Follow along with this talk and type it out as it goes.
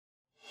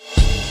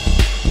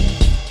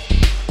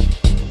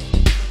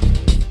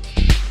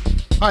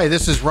Hi,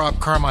 this is Rob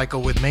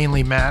Carmichael with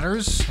Mainly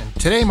Matters, and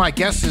today my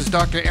guest is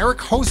Dr. Eric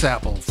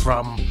Hosapple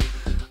from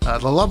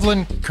the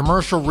Loveland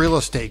Commercial Real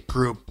Estate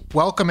Group.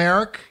 Welcome,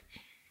 Eric.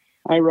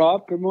 Hi,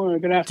 Rob. Good morning.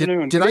 Good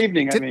afternoon. Good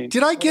evening,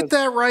 Did I get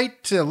that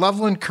right?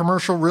 Loveland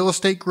Commercial Real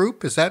Estate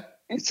Group? Is that?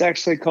 It's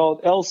actually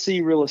called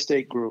LC Real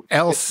Estate Group.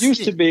 LC. It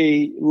used to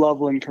be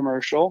Loveland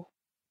Commercial.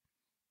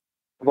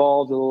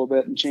 Evolved a little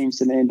bit and changed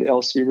the name to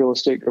LC Real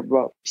Estate Group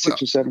about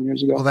 6 or 7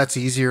 years ago. Well, that's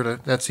easier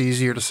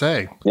to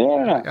say.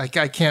 Yeah.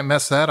 I can't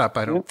mess that up,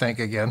 I don't think,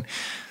 again.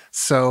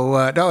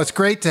 So, no, it's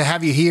great to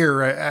have you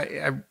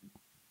here.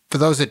 For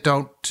those that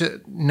don't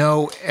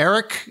know,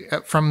 Eric,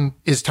 from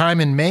his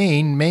time in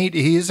Maine,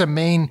 he is a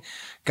Maine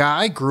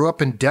guy, grew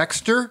up in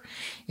Dexter,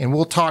 and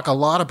we'll talk a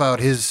lot about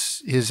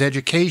his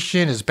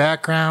education, his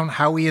background,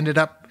 how he ended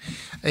up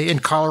in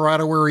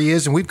Colorado where he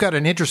is. And we've got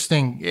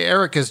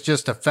Eric is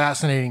just a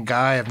fascinating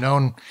guy. I've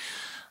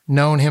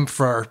known him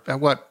for,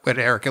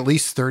 Eric, at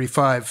least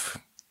 35,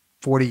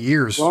 40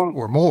 years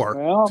or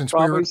more since we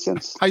were in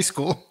high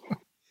school.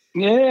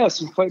 Yes,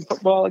 we played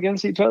football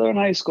against each other in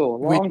high school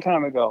a long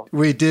time ago.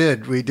 We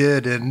did.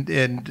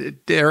 And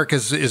Eric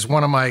is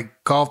one of my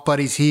golf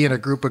buddies. He and a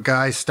group of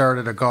guys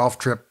started a golf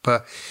trip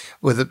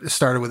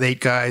started with 8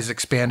 guys,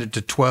 expanded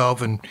to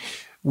 12, and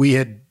we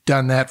had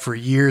done that for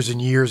years and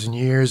years and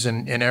years.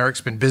 And Eric's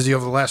been busy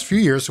over the last few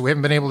years, so we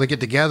haven't been able to get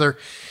together.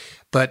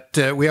 But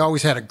we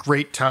always had a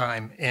great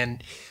time.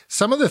 And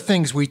some of the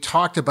things we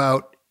talked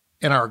about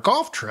in our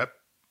golf trip,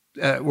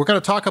 we're going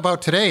to talk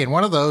about today. And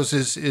one of those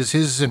is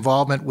his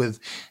involvement with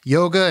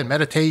yoga and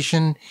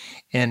meditation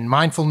and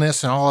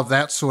mindfulness and all of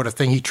that sort of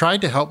thing. He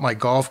tried to help my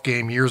golf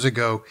game years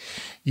ago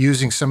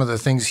using some of the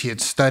things he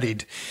had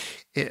studied.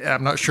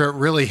 I'm not sure it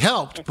really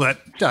helped,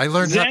 but I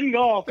learned Zen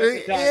golf at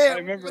the time, I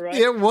remember, right?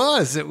 It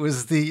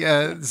was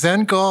the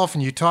Zen golf,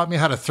 and you taught me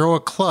how to throw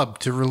a club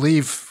to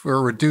relieve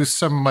or reduce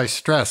some of my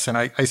stress. And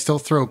I still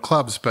throw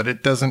clubs, but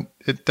it doesn't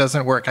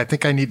work. I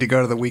think I need to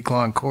go to the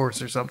week-long course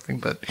or something,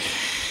 but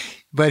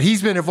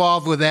he's been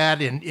involved with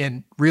that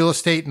in real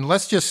estate. And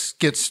let's just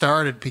get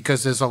started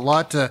because there's a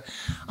lot to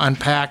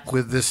unpack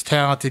with this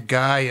talented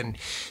guy. And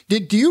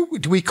do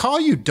we call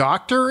you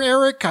Dr.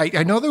 Eric?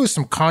 I know there was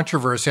some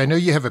controversy. I know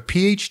you have a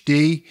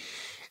PhD.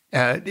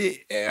 How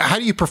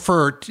do you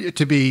prefer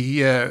to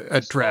be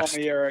addressed?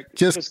 Just call me Eric.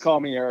 Just call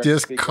me Eric.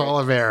 Just call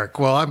him Eric.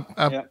 Well,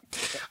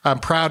 I'm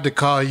proud to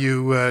call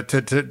you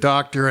to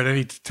doctor at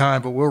any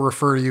time, but we'll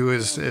refer to you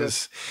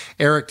as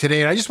Eric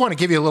today. And I just want to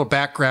give you a little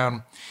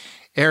background.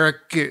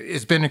 Eric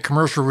has been in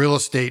commercial real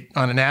estate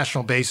on a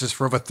national basis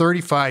for over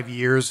 35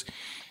 years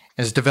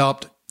and has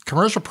developed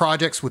commercial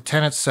projects with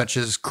tenants such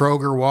as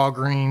Kroger,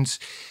 Walgreens,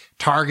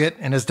 Target,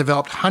 and has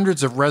developed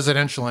hundreds of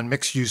residential and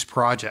mixed-use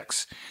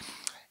projects.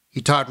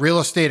 He taught real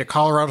estate at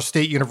Colorado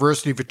State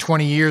University for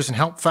 20 years and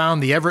helped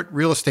found the Everett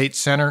Real Estate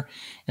Center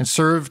and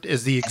served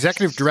as the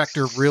executive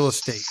director of real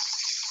estate.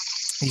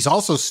 He's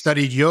also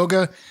studied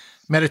yoga,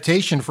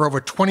 meditation for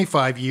over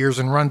 25 years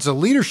and runs a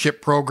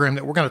leadership program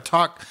that we're going to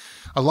talk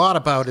a lot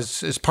about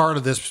as part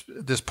of this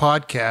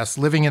podcast,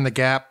 Living in the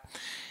Gap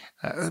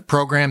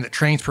program that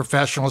trains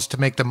professionals to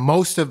make the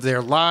most of their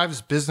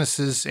lives,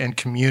 businesses, and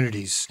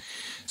communities.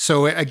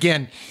 So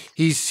again,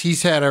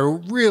 he's had a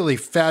really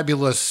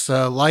fabulous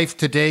life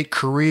today,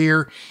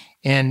 career,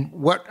 and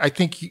what I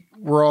think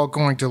we're all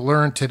going to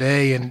learn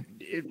today, and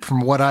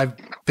from what I've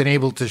been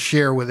able to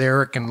share with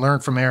Eric and learn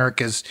from Eric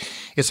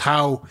is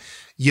how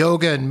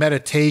yoga and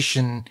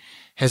meditation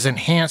has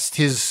enhanced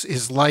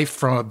his life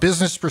from a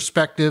business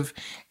perspective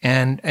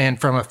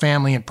and from a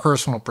family and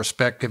personal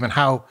perspective, and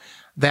how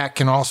that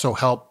can also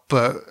help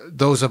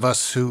those of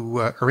us who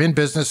are in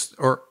business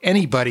or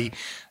anybody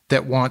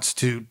that wants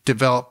to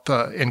develop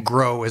and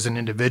grow as an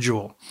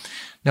individual.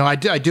 Now, I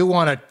do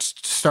want to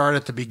start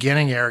at the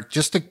beginning, Eric,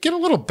 just to get a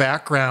little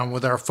background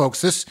with our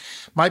folks.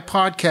 My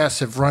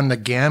podcasts have run the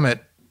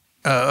gamut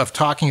of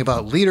talking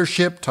about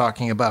leadership,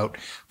 talking about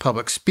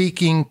public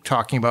speaking,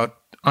 talking about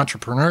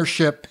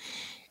entrepreneurship.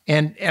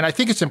 And I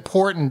think it's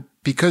important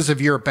because of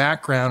your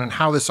background and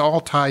how this all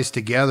ties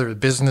together,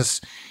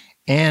 business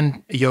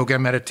and yoga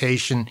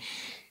meditation.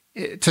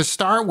 To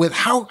start with,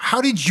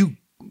 how did you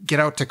get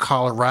out to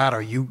Colorado?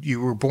 You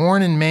were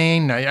born in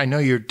Maine. I know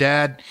your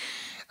dad,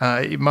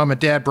 mom and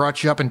dad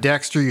brought you up in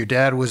Dexter. Your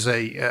dad was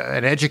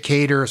an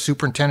educator, a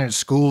superintendent of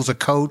schools, a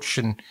coach.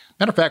 And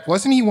matter of fact,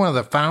 wasn't he one of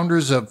the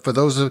founders for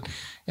those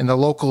in the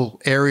local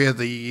area,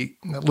 the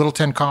Little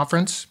Ten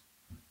Conference?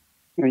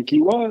 I think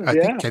he was,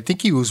 I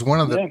think he was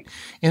one of the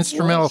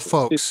instrumental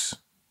folks.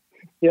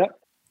 Yeah,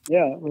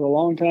 it was a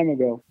long time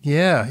ago.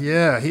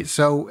 Yeah.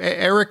 So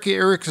Eric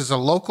is a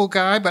local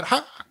guy, but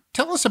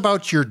tell us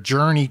about your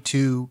journey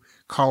to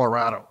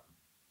Colorado.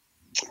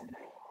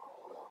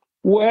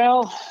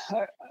 Well,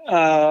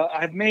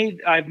 I've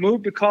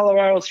moved to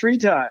Colorado 3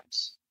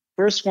 times.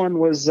 First one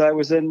was I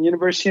was in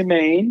University of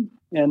Maine,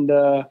 and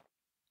I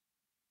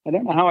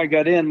don't know how I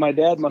got in. My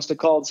dad must have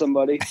called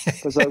somebody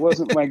because I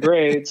wasn't my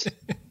grades.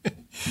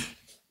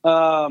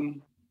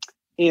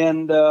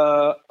 And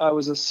I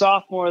was a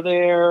sophomore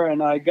there,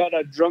 and I got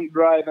a drunk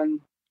driving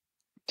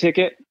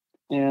ticket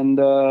and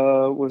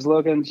was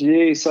looking,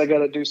 geez, I got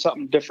to do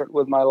something different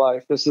with my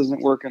life. This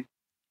isn't working.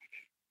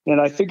 And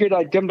I figured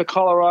I'd come to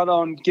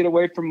Colorado and get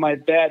away from my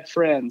bad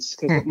friends,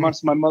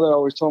 because my mother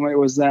always told me it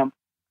was them.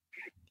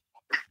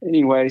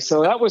 Anyway,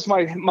 so that was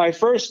my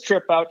first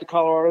trip out to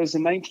Colorado. It was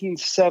in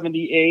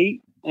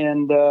 1978,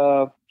 and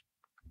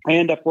I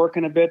ended up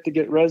working a bit to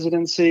get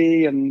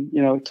residency, and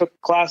took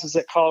classes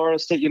at Colorado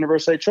State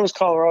University. I chose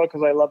Colorado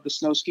because I love the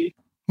snow ski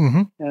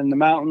and the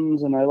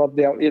mountains, and I love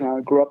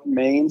I grew up in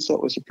Maine, so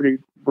it was a pretty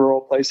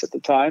rural place at the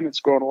time. It's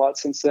grown a lot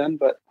since then,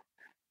 but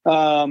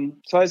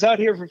so I was out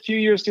here for a few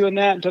years doing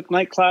that and took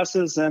night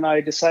classes, and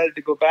I decided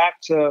to go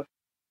back to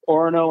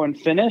Orono and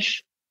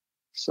finish.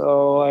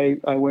 So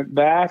I went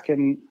back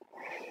in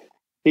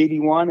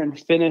 81 and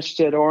finished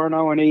at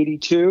Orono in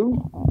 82.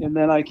 And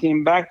then I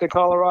came back to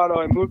Colorado.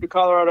 I moved to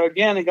Colorado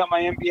again and got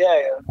my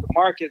MBA.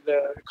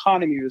 The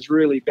economy was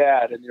really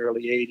bad in the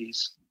early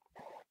 80s.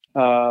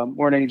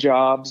 Weren't any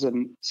jobs.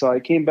 And so I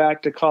came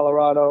back to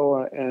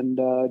Colorado and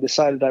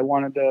decided I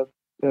wanted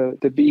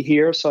to be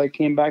here. So I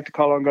came back to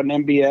Colorado and got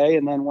an MBA,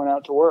 and then went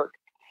out to work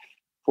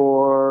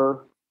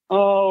for,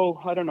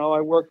 I don't know. I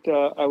worked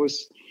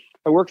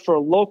for a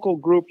local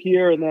group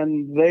here, and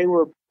then they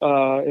were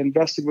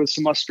invested with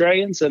some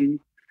Australians, and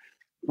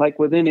like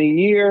within a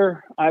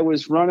year, I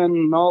was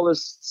running all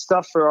this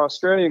stuff for our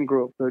Australian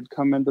group that had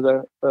come into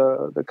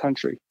the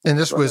country. And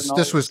this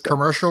was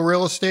commercial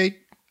real estate?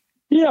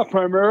 Yeah,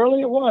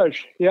 primarily it was.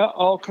 Yeah,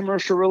 all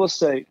commercial real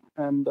estate,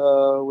 and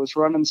was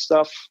running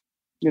stuff,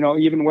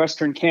 even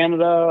Western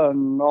Canada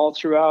and all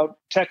throughout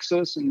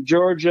Texas and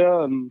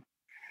Georgia, and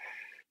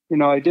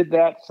I did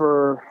that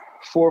for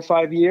 4 or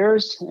 5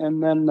 years,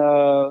 and then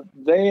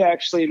they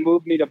actually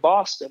moved me to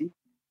Boston,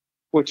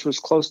 which was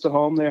close to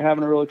home. They were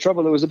having a real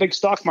trouble. There was a big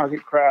stock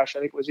market crash. I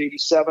think it was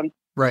 87.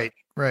 Right.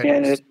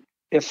 And it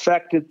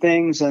affected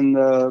things, and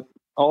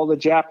all the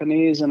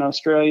Japanese and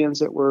Australians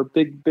that were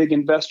big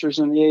investors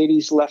in the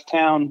 80s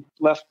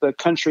left the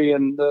country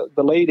in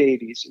the late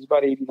 80s. It was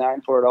about 89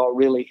 before it all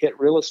really hit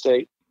real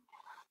estate.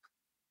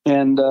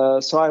 And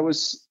so I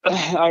was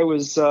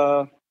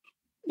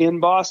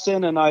in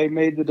Boston, and I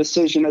made the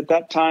decision at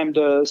that time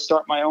to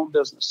start my own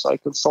business. So I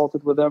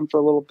consulted with them for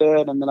a little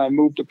bit, and then I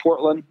moved to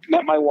Portland,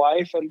 met my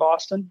wife in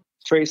Boston,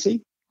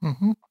 Tracy.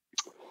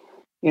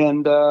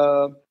 And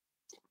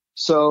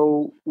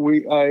so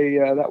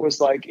that was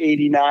like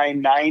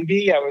 89,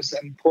 90. I was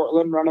in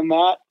Portland running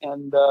that.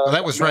 And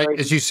that was right,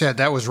 as you said,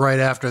 that was right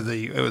after I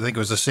think it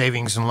was the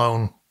savings and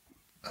loan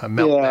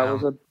meltdown. Yeah, it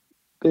was a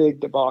big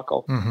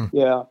debacle.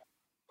 Yeah.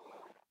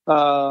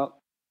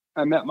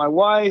 I met my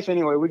wife.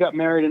 Anyway, we got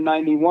married in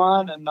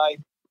 91, and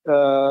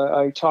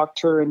I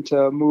talked her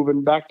into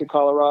moving back to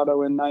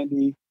Colorado in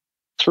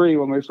 93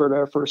 when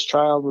our first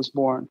child was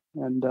born.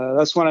 And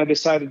that's when I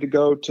decided to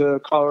go to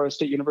Colorado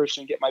State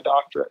University and get my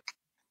doctorate.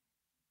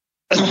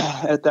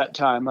 At that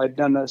time, I'd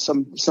done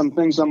some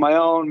things on my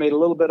own, made a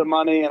little bit of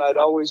money, and I'd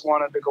always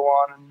wanted to go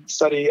on and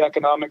study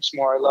economics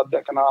more. I loved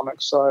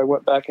economics, so I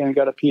went back in and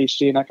got a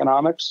PhD in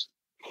economics,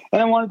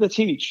 and I wanted to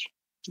teach.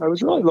 I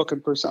was really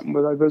looking for something.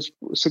 I was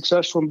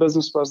successful in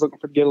business, but I was looking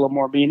to get a little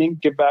more meaning,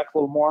 give back a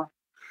little more.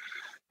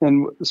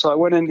 And so I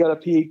went in and got a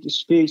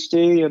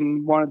PhD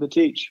and wanted to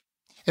teach.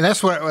 And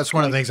that's one of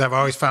the things I've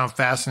always found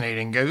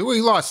fascinating.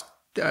 We lost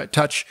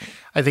touch,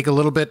 I think, a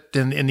little bit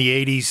in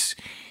the 80s.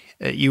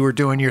 You were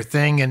doing your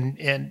thing,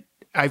 and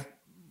I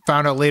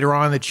found out later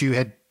on that you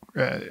had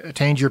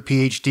attained your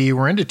PhD, you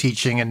were into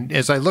teaching. And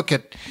as I look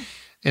at,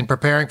 in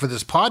preparing for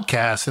this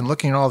podcast and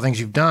looking at all the things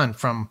you've done,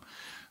 from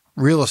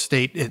real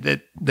estate,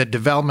 the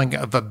development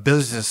of a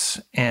business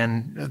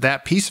and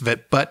that piece of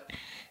it, but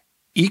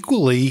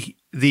equally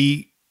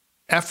the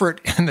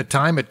effort and the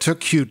time it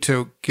took you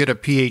to get a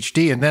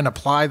PhD and then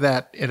apply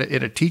that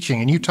in a teaching.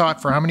 And you taught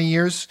for how many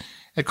years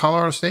at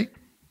Colorado State?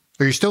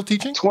 Are you still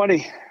teaching?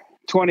 20.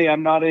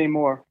 I'm not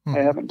anymore.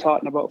 I haven't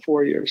taught in about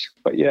 4 years,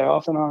 but yeah,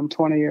 off and on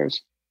 20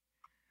 years.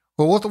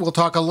 Well, we'll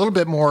talk a little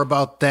bit more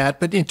about that.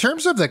 But in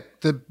terms of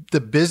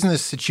the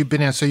business that you've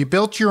been in, so you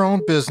built your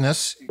own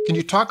business. Can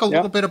you talk a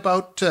little bit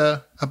about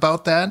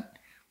that?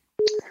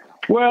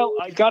 Well,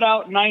 I got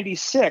out in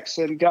 96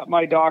 and got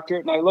my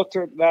doctorate, and I looked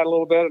at that a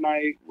little bit, and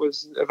I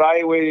was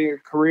evaluating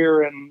a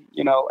career in,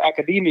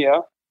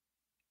 academia,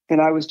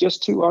 and I was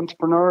just too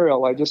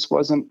entrepreneurial. I just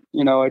wasn't,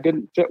 I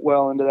didn't fit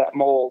well into that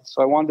mold.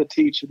 So I wanted to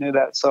teach and do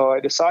that. So I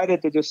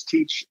decided to just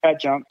teach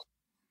adjunct,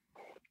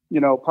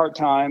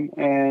 part-time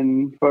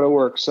and go to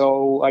work.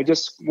 So I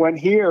just went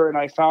here, and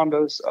I found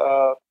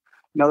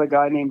another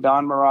guy named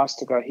Don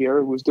Marostica here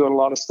who was doing a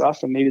lot of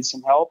stuff and needed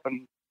some help.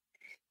 And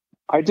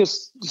I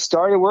just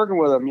started working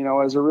with him,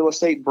 as a real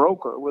estate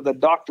broker with a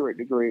doctorate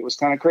degree. It was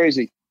kind of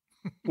crazy.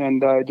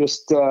 And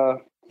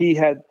he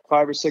had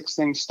 5 or 6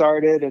 things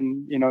started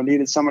and,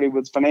 needed somebody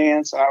with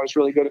finance. I was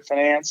really good at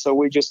finance. So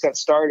we just got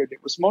started.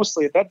 It was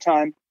mostly at that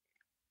time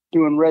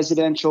doing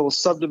residential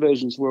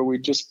subdivisions where we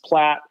just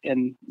plat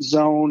and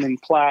zone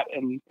and plat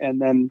and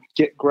then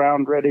get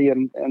ground ready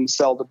and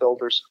sell to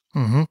builders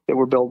that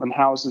were building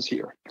houses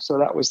here. So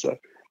that was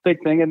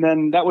big thing. And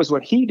then that was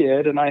what he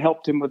did, and I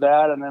helped him with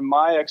that. And then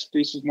my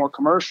expertise was more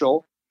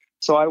commercial,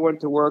 so I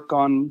went to work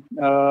on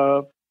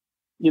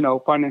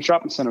finding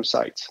shopping center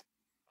sites.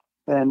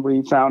 And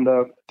we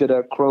did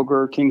a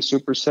Kroger King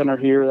Super Center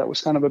here. That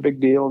was kind of a big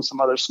deal, and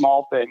some other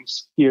small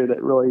things here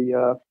that really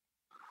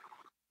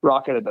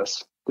rocketed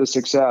us to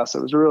success.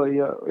 It was really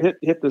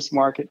hit this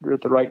market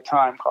at the right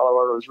time.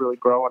 Colorado was really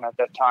growing at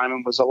that time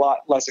and was a lot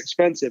less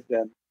expensive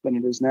than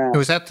it is now.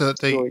 Was that the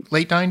really,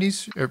 late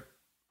 90s? Or?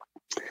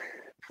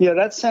 Yeah,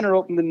 that center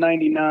opened in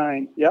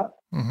 99. Yeah.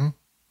 Mm-hmm.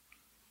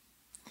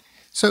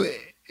 So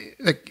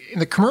in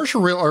the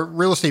commercial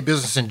real estate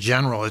business in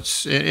general,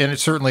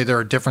 certainly there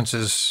are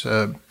differences.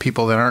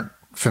 People that aren't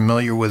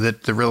familiar with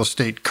it, the real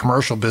estate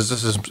commercial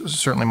business is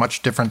certainly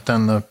much different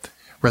than the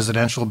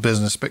residential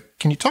business. But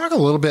can you talk a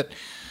little bit?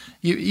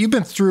 You've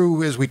been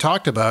through, as we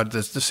talked about,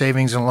 the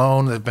savings and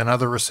loan. There've been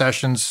other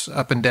recessions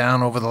up and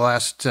down over the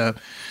last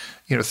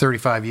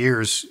 35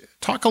 years.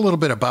 Talk a little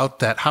bit about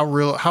that.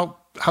 How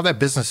that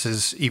business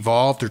has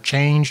evolved or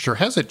changed, or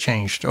has it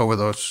changed over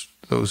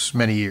those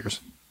many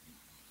years?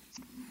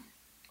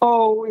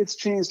 Oh, it's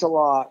changed a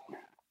lot.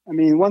 I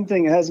mean, one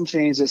thing that hasn't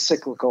changed is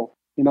cyclical.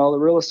 The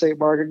real estate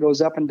market goes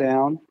up and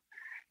down,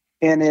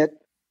 and it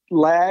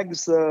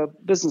lags the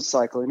business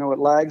cycle. It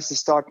lags the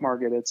stock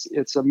market.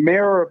 It's a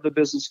mirror of the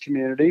business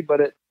community, but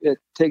it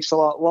takes a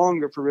lot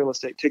longer for real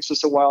estate. It takes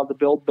us a while to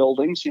build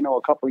buildings, a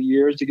couple of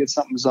years to get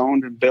something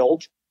zoned and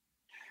built.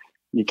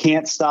 You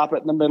can't stop it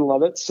in the middle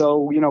of it. So,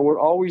 we're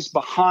always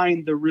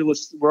behind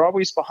we're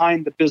always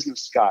behind the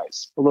business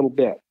guys a little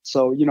bit.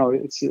 So,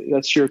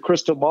 that's your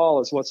crystal ball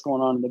is what's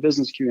going on in the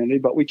business community,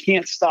 but we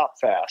can't stop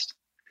fast.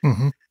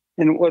 Mm-hmm.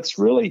 And what's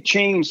really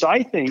changed,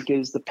 I think,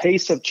 is the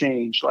pace of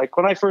change. Like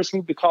when I first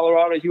moved to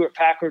Colorado,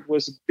 Hewlett-Packard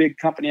was a big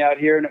company out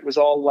here, and it was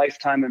all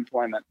lifetime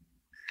employment.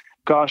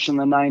 Gosh, in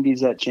the 90s,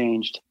 that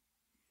changed.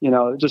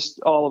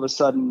 Just all of a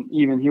sudden,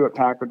 even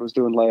Hewlett-Packard was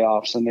doing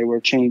layoffs, and they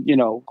were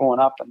going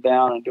up and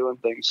down and doing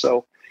things.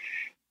 So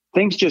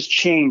things just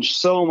changed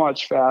so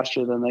much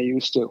faster than they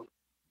used to.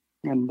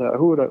 And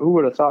who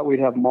would have thought we'd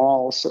have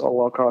malls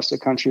all across the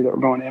country that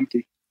were going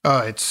empty? Oh,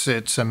 it's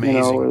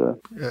amazing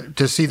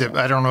to see that.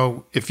 I don't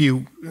know if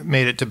you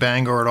made it to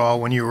Bangor at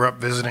all when you were up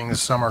visiting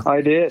this summer.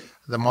 I did.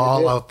 The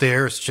mall out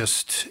there is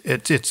just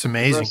it's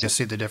amazing to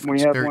see the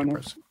difference. Very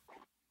depressing.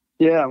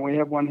 Yeah, we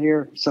have one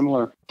here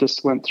similar.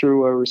 Just went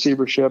through a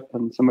receivership,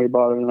 and somebody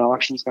bought it in an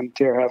auction. Is going to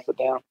tear half it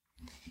down.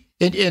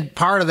 And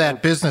part of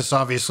that business,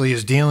 obviously,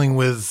 is dealing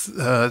with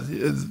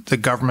the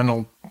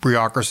governmental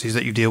bureaucracies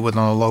that you deal with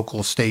on a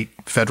local, state,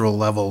 federal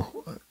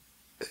level.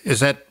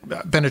 Has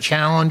that been a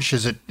challenge?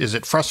 Is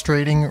it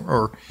frustrating,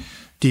 or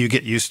do you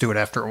get used to it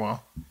after a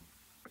while?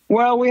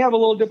 Well, we have a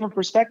little different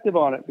perspective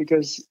on it,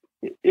 because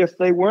if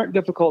they weren't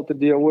difficult to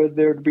deal with,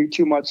 there'd be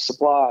too much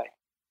supply.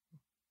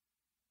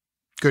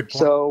 Good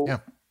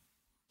point.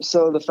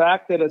 So the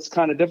fact that it's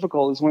kind of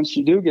difficult is once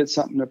you do get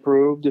something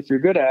approved, if you're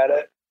good at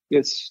it,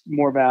 it's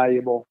more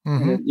valuable.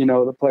 Mm-hmm.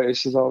 The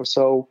place is always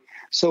so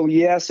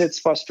yes, it's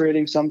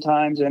frustrating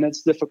sometimes and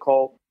it's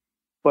difficult,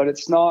 but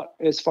it's not,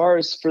 as far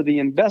as for the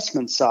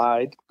investment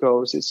side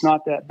goes, it's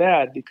not that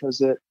bad,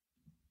 because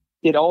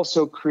it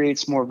also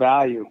creates more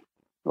value.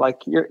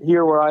 Like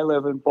here where I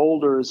live in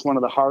Boulder is one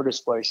of the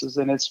hardest places,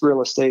 and its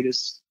real estate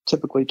is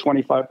typically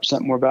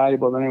 25% more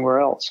valuable than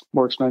anywhere else,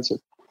 more expensive.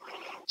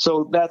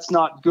 So that's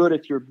not good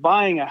if you're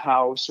buying a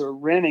house or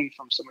renting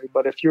from somebody,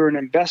 but if you're an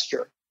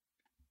investor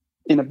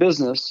in a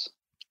business,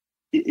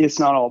 it's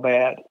not all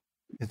bad,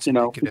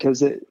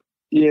 because it's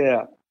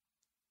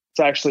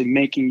actually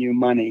making you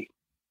money.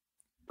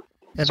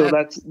 And so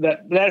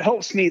that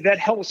helps me. That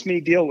helps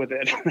me deal with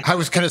it. I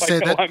was going to say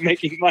that I'm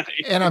making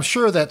money, and I'm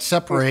sure that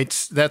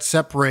separates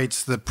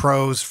the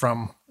pros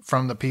from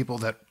the people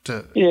that.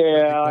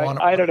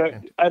 I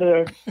don't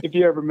know if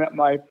you ever met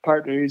my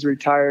partner. He's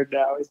retired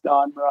now. He's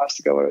Don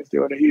Marastico. He's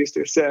doing it. He used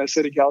to say at a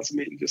city council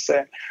meeting, just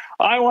saying,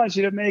 "I want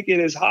you to make it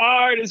as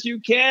hard as you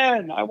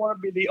can. I want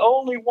to be the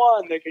only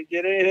one that can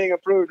get anything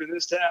approved in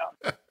this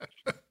town.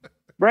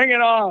 Bring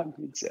it on,"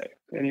 he'd say.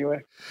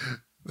 Anyway,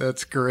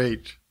 that's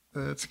great.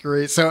 That's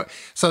great. So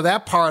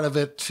that part of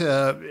it,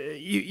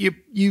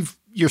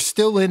 you're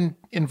still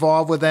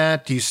involved with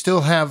that. Do you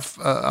still have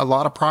a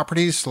lot of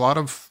properties, a lot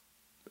of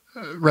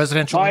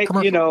residential and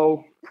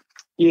commercial?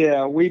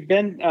 We've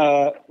been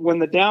when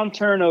the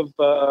downturn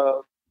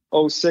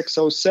of 06,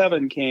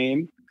 07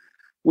 came,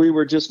 we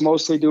were just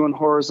mostly doing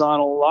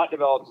horizontal lot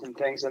developments and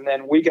things, and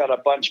then we got a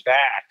bunch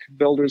back.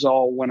 Builders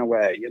all went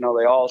away.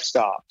 They all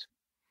stopped.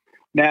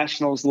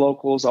 Nationals,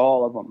 locals,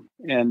 all of them.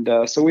 And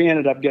so we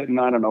ended up getting,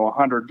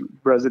 100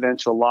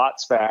 residential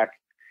lots back,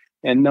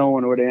 and no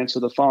one would answer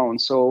the phone.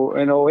 So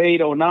in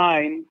 08,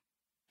 09,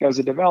 as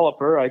a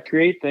developer, I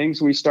create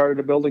things. We started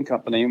a building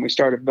company, and we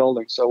started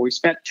building. So we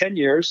spent 10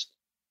 years,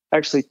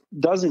 actually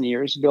dozen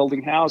years,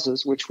 building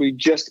houses, which we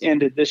just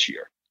ended this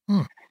year.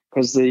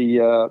 Because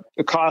the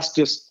cost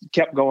just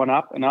kept going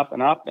up and up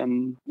and up,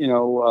 and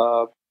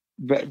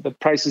the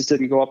prices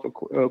didn't go up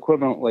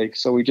equivalently.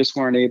 So we just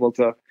weren't able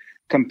to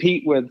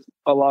compete with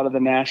a lot of the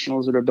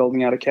nationals that are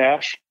building out of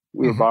cash.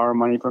 We were borrowing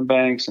money from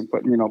banks and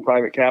putting,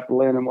 private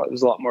capital in, and what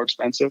was a lot more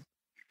expensive.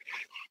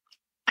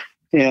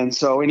 And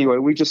so anyway,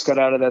 we just got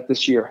out of that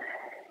this year,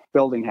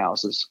 building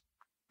houses.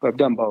 I've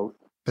done both.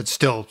 But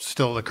still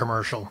the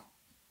commercial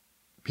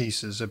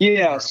pieces.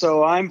 Yeah.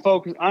 So I'm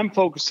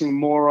focusing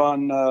more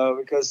on,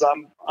 because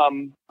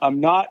I'm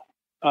not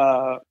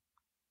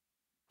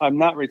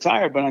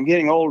retired, but I'm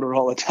getting older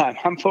all the time.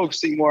 I'm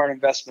focusing more on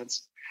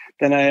investments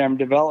than I am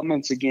development.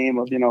 It's a game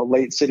of,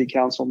 late city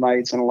council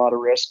nights and a lot of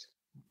risk.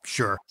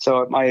 Sure.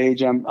 So at my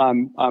age,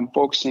 I'm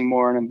focusing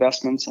more on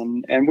investments,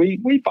 and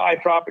we buy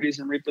properties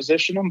and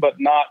reposition them, but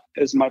not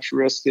as much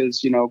risk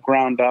as,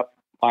 ground up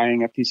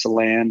buying a piece of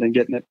land and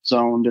getting it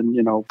zoned and,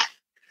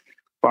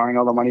 borrowing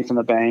all the money from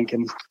the bank.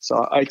 And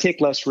so I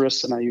take less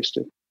risks than I used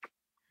to.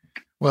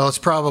 Well, it's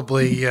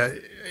probably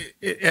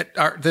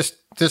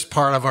this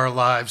part of our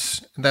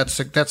lives. That's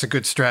a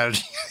good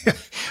strategy,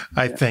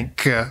 I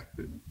think,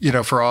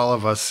 for all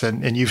of us.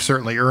 And you've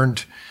certainly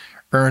earned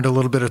a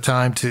little bit of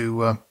time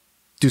to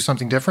do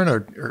something different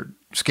or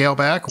scale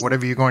back, or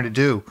whatever you're going to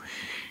do.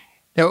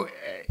 Now,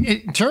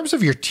 in terms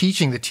of your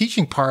teaching, the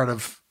teaching part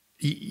of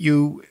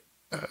you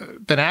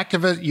had been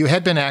active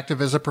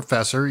as a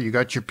professor. You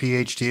got your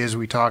PhD, as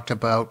we talked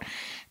about,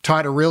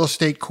 taught a real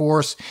estate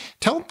course.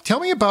 Tell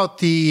me about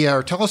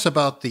tell us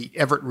about the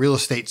Everett Real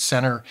Estate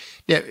Center.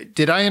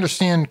 Did I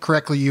understand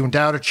correctly? You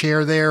endowed a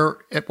chair there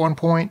at one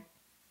point?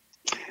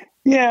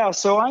 Yeah.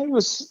 So I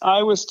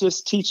was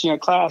just teaching a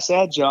class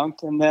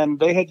adjunct, and then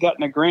they had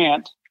gotten a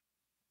grant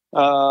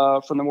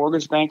from the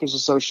Mortgage Bankers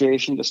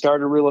Association to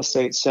start a real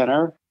estate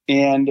center.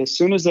 And as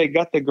soon as they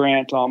got the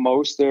grant,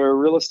 almost, their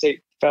real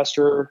estate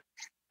professor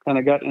kind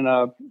of got in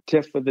a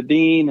tiff with the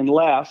dean and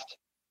left.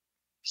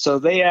 So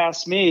they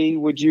asked me,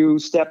 would you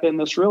step in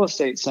this real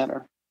estate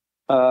center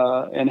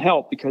and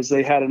help, because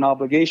they had an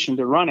obligation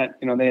to run it.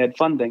 They had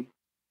funding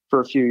for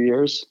a few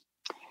years.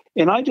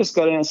 And I just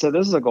got in and said,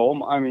 this is a gold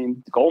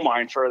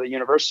mine for the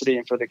university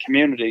and for the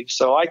community.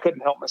 So I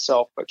couldn't help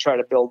myself but try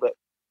to build it.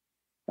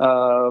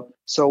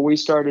 So we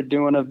started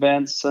doing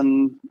events,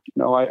 and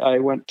I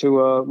went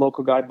to a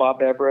local guy,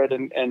 Bob Everett,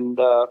 and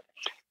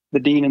the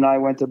dean and I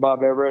went to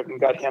Bob Everett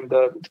and got him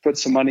to put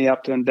some money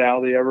up to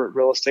endow the Everett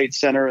Real Estate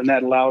Center, and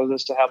that allows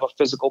us to have a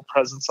physical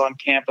presence on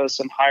campus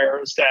and hire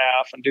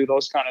staff and do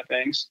those kind of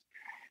things.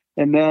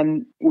 And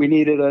then we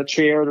needed a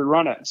chair to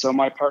run it, so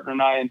my partner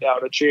and I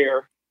endowed a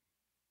chair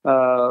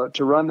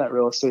to run that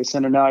real estate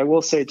center. Now, I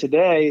will say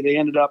today, they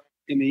ended up,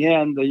 in the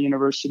end, the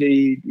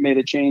university made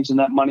a change, and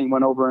that money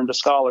went over into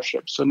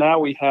scholarships. So now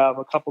we have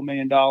a couple $1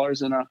 million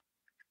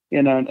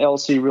in an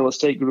LC Real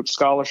Estate Group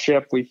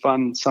scholarship. We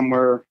fund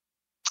somewhere,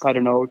 I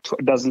don't know,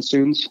 a dozen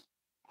students,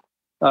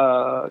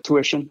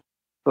 tuition,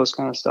 those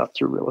kind of stuff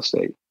through real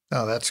estate.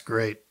 Oh, that's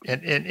great.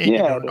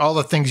 And all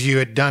the things you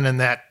had done in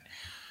that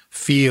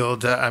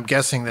field, I'm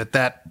guessing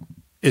that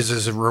is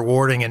as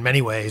rewarding in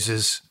many ways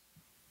as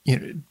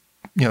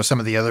some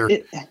of the other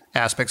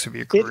aspects of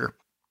your career.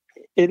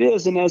 It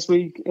is, and as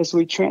we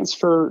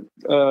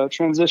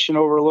transition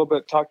over a little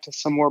bit, talk to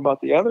some more about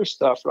the other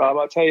stuff, Rob,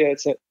 I'll tell you,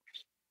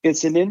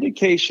 it's an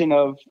indication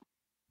of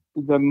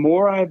the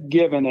more I've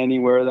given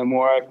anywhere, the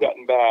more I've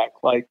gotten back.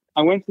 Like,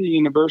 I went to the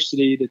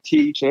university to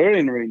teach. I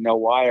didn't really know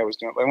why I was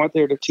doing it, but I went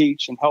there to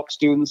teach and help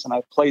students, and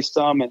I placed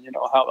them, and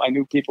how I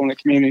knew people in the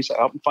community, so I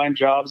helped them find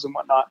jobs and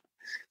whatnot.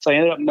 So I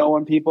ended up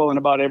knowing people in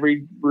about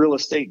every real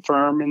estate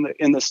firm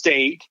in the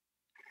state,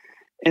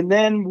 and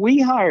then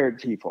we hired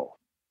people,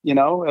 at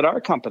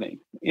our company.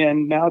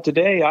 And now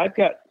today I've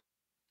got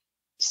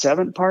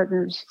 7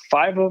 partners.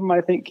 5 of them, I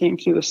think, came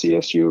through the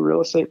CSU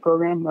real estate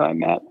program that I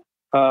met,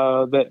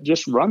 that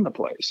just run the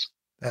place.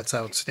 That's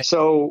outstanding.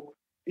 So,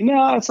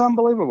 it's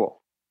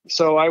unbelievable.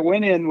 So I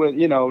went in with,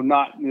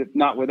 not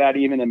with that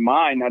even in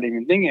mind, not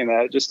even thinking of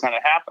that. It just kind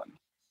of happened.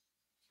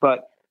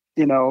 But,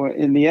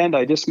 in the end,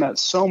 I just met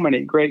so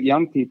many great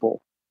young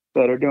people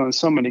that are doing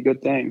so many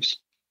good things.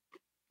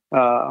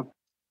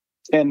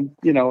 And,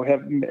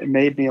 have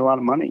made me a lot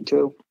of money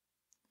too,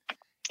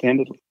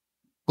 candidly.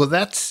 Well,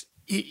 that's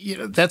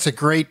a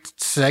great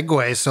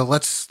segue. So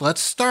let's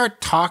start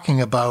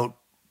talking about,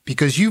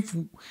 because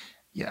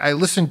I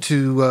listened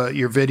to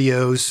your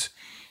videos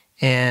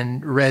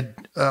and read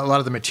a lot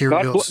of the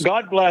materials.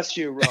 God bless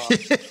you, Rob.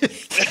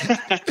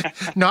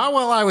 Not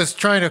while I was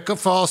trying to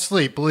fall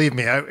asleep. Believe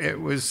me, it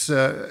was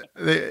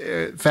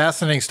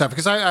fascinating stuff,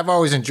 because I've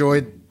always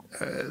enjoyed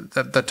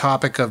the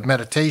topic of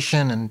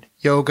meditation and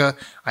yoga.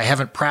 I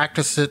haven't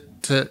practiced it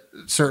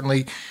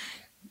certainly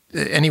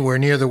anywhere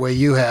near the way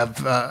you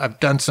have. I've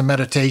done some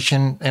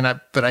meditation,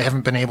 but I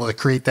haven't been able to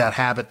create that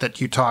habit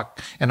that you talk,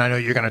 and I know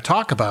you're going to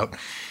talk about.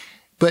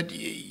 But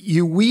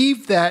you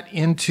weave that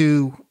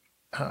into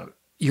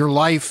your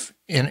life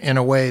in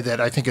a way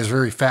that I think is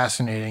very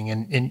fascinating.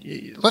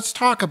 And let's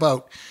talk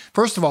about,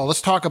 first of all,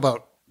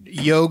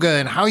 yoga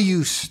and how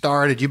you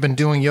started. You've been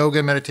doing yoga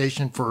and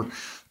meditation for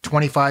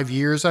 25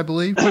 years, I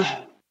believe.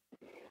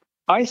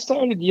 I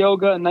started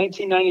yoga in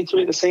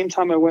 1993, the same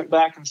time I went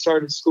back and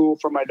started school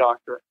for my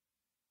doctorate.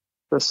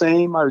 I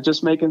was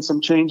just making some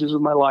changes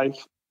with my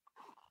life,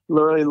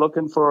 literally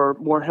looking for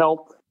more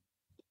health,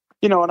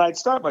 And I'd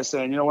start by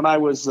saying, when I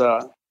was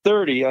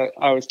 30,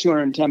 I was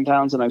 210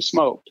 pounds and I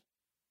smoked.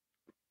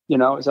 I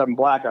was having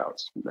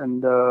blackouts,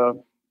 and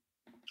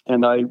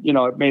I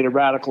made a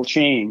radical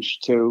change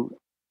to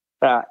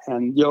that,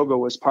 and yoga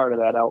was part of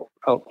that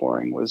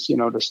outpouring. Was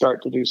to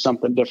start to do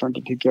something different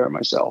to take care of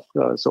myself,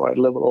 so I'd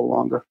live a little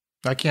longer.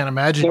 I can't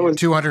imagine you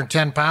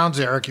 210 pounds,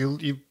 Eric.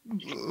 You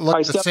look I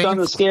the stepped same. on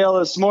the scale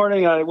this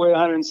morning. I weigh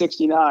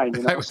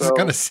 169. I was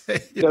going to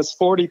say that's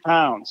 40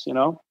 pounds.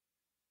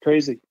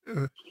 Crazy.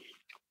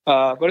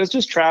 But it's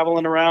just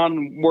traveling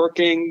around,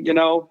 working,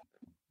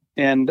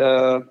 and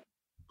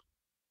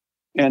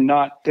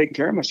not taking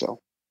care of myself.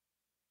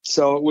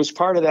 So it was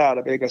part of that.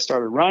 I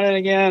started running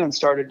again and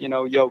started,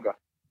 yoga.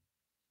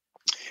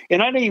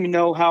 And I didn't even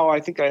know how.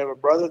 I think I have a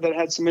brother that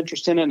had some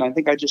interest in it, and I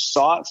think I just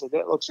saw it and said,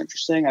 that looks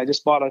interesting. I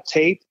just bought a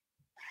tape.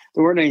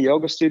 There weren't any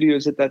yoga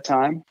studios at that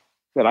time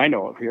that I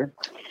know of here.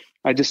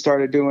 I just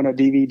started doing a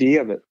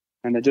DVD of it,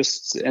 and it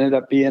just ended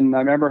up being, I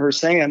remember her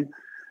saying,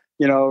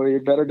 you're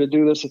better to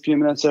do this a few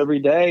minutes every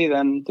day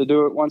than to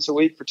do it once a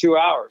week for 2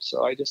 hours.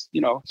 So I just,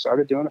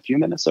 started doing a few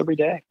minutes every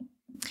day.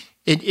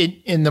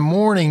 In the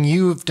morning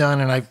you've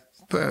done, and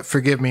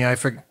forgive me, I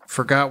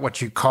forgot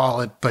what you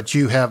call it, but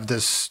you have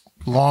this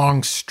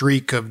long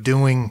streak of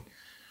doing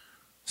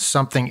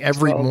something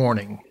every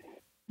morning.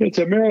 It's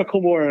a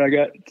miracle morning. I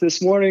got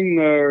this morning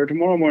or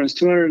tomorrow morning is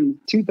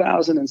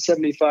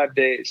 2,075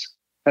 days.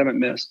 I haven't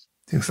missed.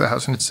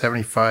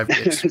 2,075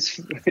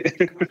 days.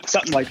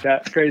 Something like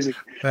that. Crazy.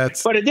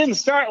 But it didn't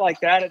start like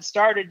that. It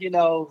started,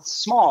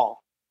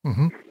 small,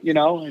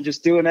 and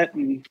just doing it,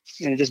 and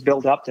it just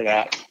built up to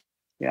that.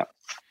 Yeah.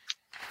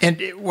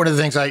 And one of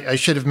the things I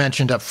should have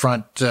mentioned up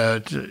front,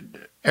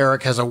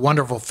 Eric has a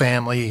wonderful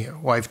family,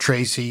 wife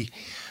Tracy,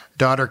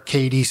 daughter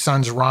Katie,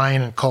 sons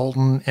Ryan and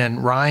Colton.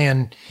 And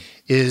Ryan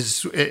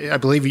is, I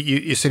believe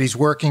you said he's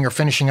working or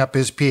finishing up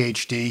his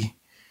PhD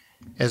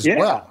as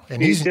well.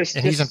 And he's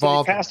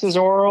involved. He passed his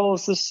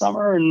orals this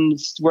summer and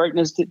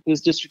writing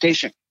his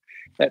dissertation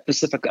at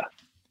Pacifica.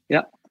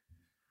 Yeah.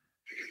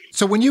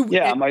 So when you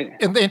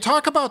and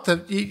talk about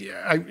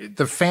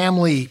the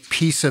family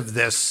piece of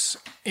this,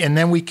 and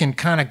then we can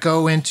kind of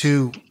go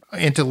into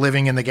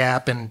living in the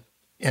Gap and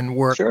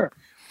work. Sure.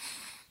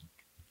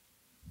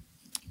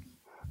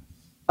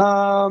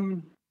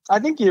 I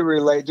think you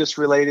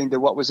relating to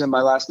what was in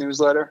my last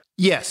newsletter.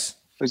 Yes.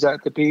 Was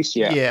that the piece?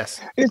 Yeah.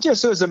 Yes. It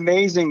was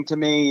amazing to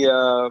me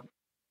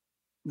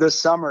this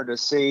summer to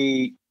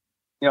see.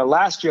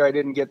 Last year I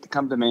didn't get to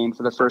come to Maine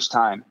for the first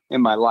time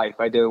in my life.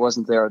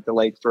 Wasn't there at the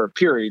lake for a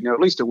period, at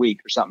least a week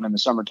or something in the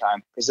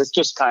summertime, because it's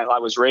just kind of, I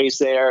was raised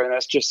there, and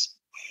it's just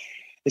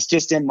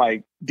in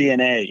my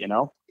DNA,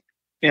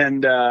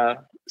 And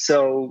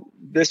so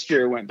this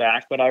year I went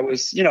back, but I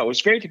was, it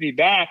was great to be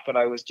back, but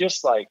I was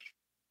just like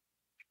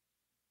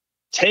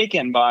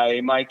taken by,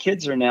 my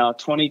kids are now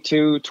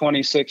 22,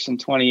 26, and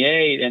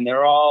 28, and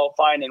they're all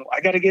finding,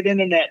 I got to get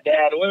internet,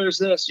 Dad. Where's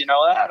this?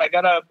 That I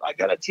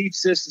gotta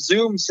teach this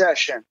Zoom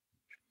session.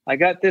 I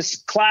got this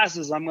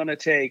classes I'm going to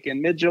take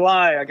in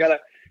mid-July.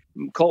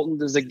 Colton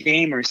is a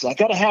gamer. So I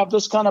got to have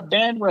this kind of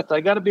bandwidth.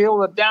 I got to be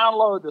able to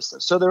download this.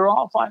 So they're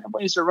all finding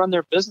ways to run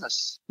their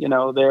business,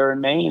 there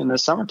in Maine in the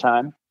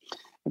summertime.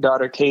 My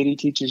daughter Katie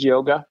teaches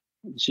yoga.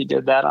 She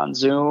did that on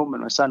Zoom,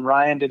 and my son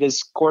Ryan did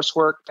his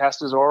coursework,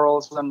 passed his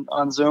orals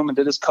on Zoom, and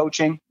did his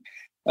coaching.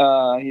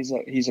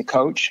 He's a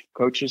coach,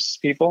 coaches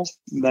people.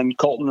 And then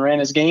Colton ran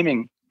his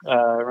gaming,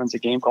 runs a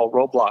game called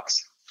Roblox.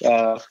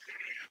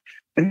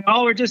 And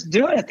all we're just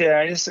doing it there.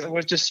 I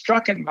was just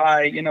struck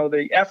by,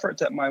 the effort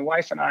that my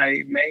wife and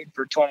I made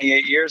for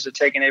 28 years of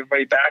taking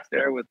everybody back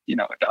there with, a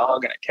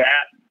dog and a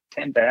cat,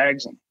 10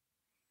 bags. And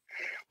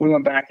we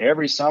went back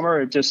every summer.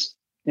 It just,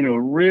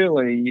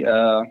 really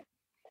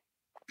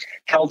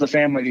held the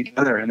family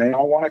together, and they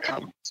all want to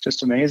come. It's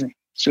just amazing.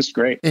 It's just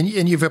great. And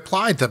you've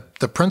applied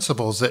the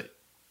principles that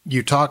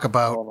you talk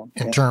about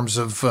in terms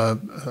of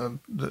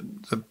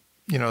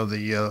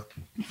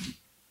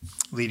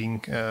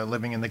leading,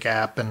 living in the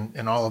Gap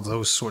and all of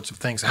those sorts of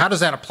things. How does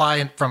that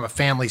apply from a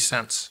family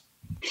sense?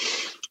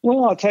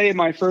 Well, I'll tell you,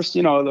 my first,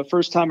 the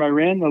first time I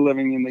ran the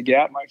Living in the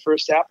Gap, my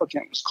first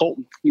applicant was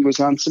Colton. He was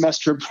on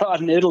semester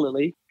abroad in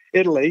Italy.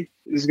 He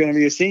was going to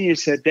be a senior. He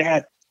said,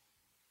 Dad,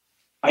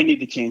 I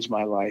need to change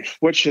my life.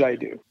 What should I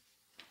do?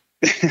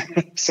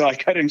 So I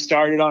got him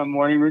started on a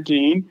morning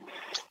routine.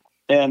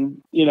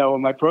 And,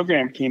 when my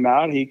program came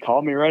out, he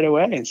called me right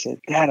away and said,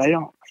 Dad, I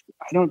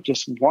don't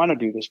just want to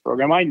do this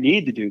program. I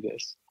need to do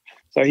this.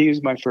 So he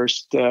was my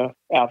first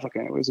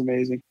applicant. It was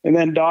amazing. And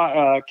then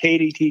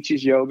Katie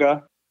teaches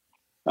yoga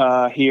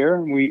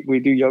here. We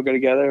do yoga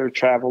together,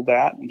 traveled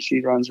that, and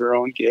she runs her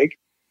own gig.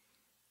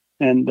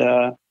 And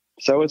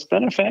so it's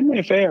been a family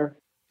affair.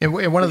 And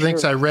one of the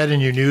things I read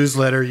in your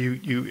newsletter,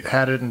 you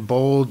had it in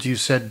bold. You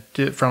said,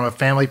 from a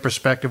family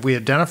perspective, we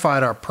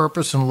identified our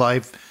purpose in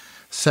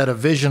life, set a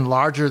vision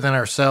larger than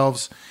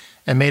ourselves,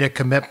 and made a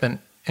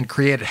commitment and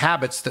created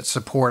habits that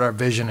support our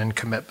vision and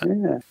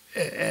commitment.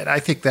 Yeah. And I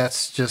think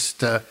that's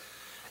just,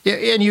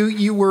 and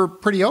you were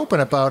pretty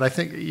open about, I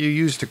think you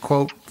used a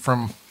quote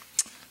from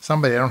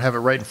somebody. I don't have it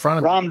right in front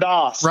of me. Ram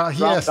Dass. Yes.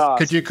 Ram Dass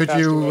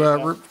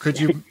Could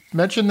you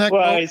mention that?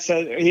 Well,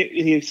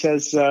 he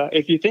says,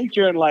 if you think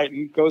you're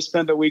enlightened, go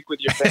spend a week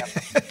with your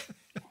family.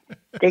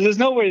 Because there's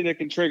nobody that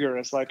can trigger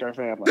us like our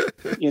family,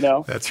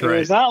 That's right.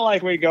 It's not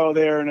like we go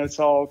there and it's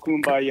all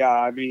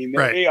kumbaya. I mean,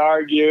 right. We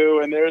argue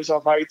and there's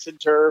a fights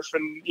and turf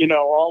and,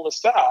 all the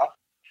stuff.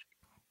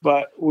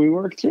 But we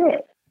work through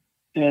it.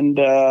 And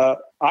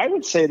I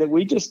would say that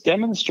we just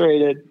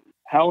demonstrated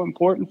how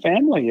important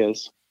family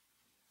is.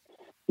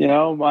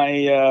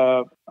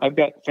 I've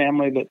got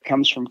family that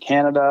comes from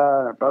Canada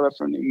and a brother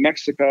from New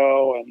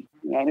Mexico. And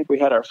I think we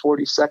had our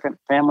 42nd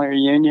family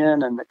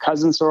reunion and the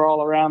cousins are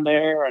all around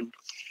there. And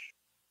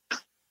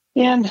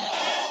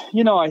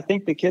I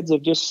think the kids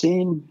have just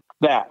seen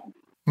that.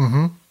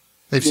 Mm-hmm.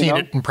 They've seen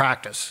it in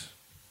practice.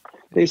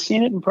 They've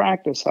seen it in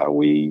practice, how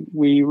we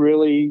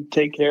really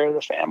take care of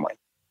the family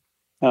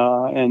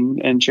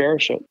and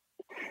cherish it.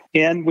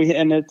 And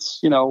it's,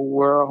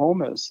 where our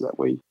home is,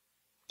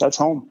 that's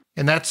home.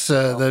 And that's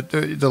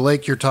the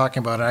lake you're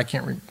talking about. Don't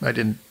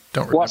remember.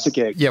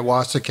 Wassakeg. Yeah,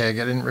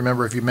 Wassakeg. I didn't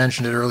remember if you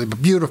mentioned it earlier,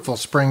 but beautiful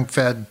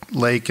spring-fed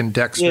lake in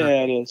Dexter.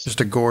 Yeah, it is.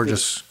 Just a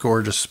gorgeous,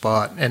 gorgeous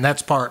spot. And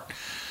that's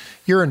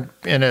you're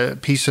in a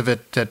piece of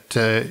it that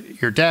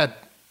your dad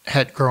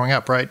had growing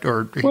up, right?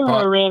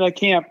 I ran a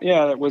camp.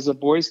 Yeah, it was a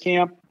boys'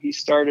 camp. He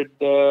started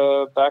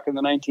back in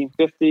the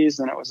 1950s,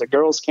 and it was a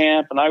girls'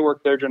 camp. And I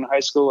worked there during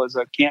high school as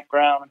a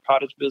campground and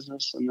cottage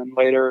business. And then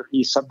later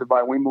he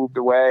subdivided. We moved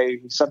away.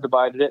 He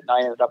subdivided it, and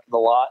I ended up with a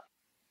lot.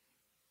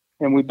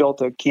 And we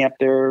built a camp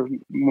there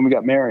when we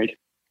got married.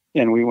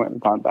 And we went and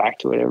gone back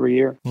to it every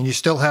year. And you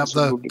still have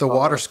the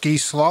water ski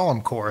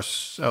slalom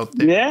course out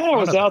there. Yeah, I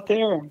was out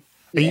there.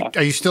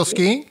 Are you still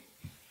skiing?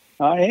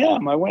 I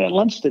am. I went at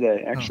lunch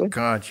today, actually. Oh,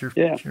 God,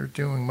 you're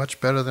doing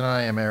much better than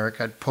I am, Eric.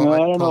 I'd pull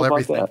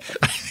everything. About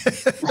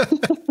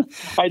that.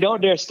 I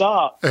don't dare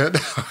stop.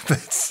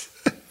 That's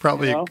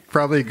probably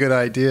a good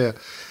idea.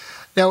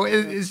 Now,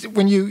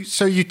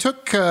 you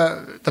took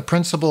the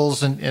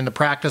principles and the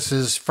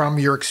practices from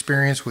your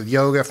experience with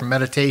yoga, from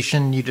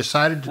meditation, you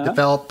decided to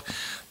develop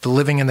the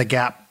Living in the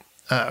Gap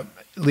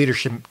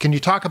leadership. Can you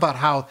talk about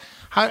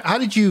how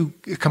did you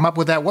come up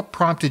with that? What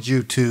prompted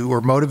you to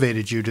or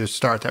motivated you to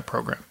start that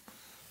program?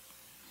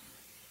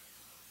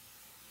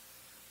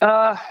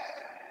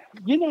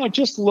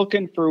 Just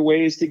looking for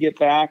ways to get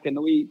back. And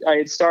I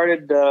had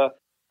started,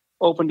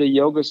 opened a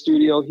yoga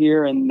studio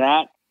here, and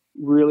that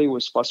really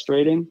was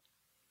frustrating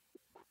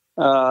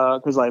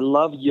because I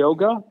love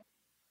yoga,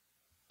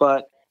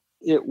 but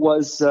it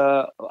was,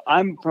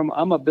 I'm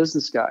a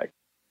business guy,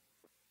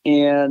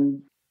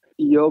 and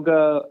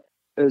yoga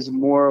is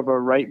more of a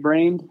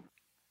right-brained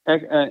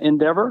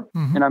endeavor,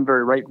 and I'm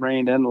very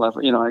right-brained and left.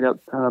 I got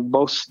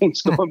both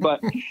things going.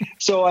 But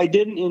so I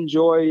didn't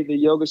enjoy the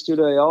yoga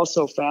studio. I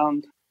also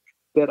found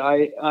that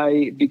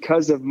I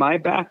because of my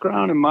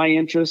background and my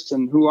interest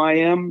and who I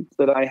am,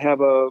 that I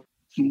have a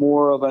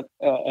more of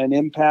an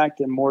impact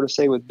and more to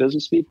say with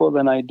business people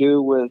than I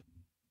do with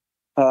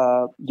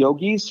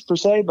yogis per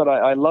se. But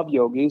I love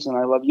yogis and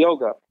I love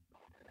yoga.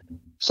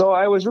 So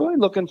I was really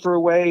looking for a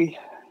way,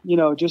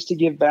 just to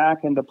give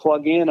back and to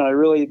plug in.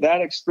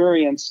 That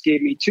experience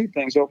gave me two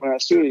things opening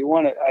that studio.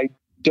 One, I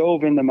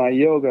dove into my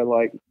yoga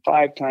like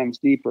 5 times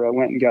deeper. I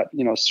went and got,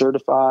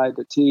 certified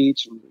to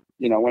teach, and,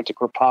 went to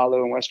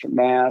Kripalu in Western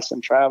Mass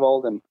and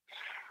traveled and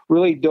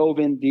really dove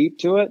in deep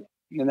to it.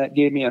 And that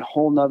gave me a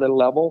whole nother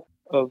level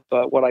of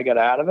what I got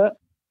out of it.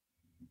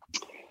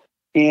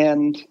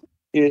 And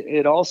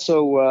it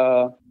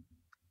also,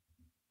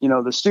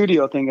 the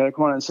studio thing, I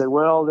went and said,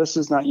 well, this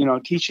is not,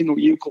 teaching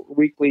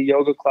weekly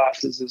yoga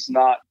classes is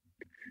not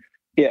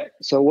it.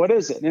 So what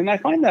is it? And I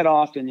find that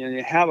often,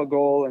 you have a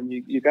goal and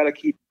you got to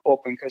keep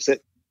open because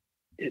it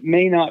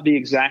may not be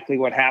exactly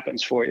what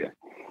happens for you.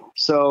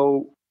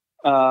 So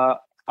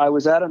I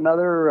was at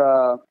another,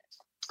 I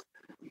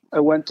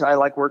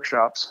like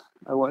workshops.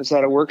 I was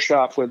at a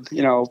workshop with,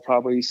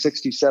 probably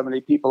 60,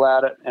 70 people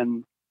at it, and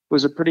it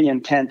was a pretty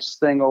intense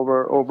thing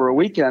over a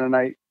weekend.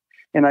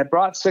 And I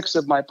brought 6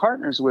 of my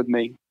partners with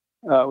me.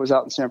 It was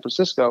out in San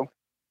Francisco.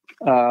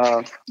 It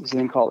was a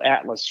thing called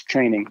Atlas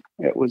Training.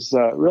 It was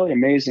really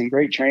amazing,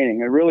 great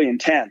training, and really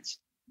intense.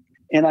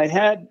 And I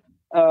had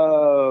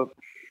 4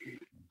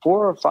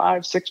 or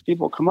 5, 6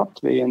 people come up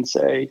to me and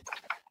say,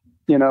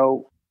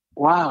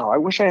 wow, I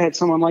wish I had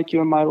someone like you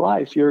in my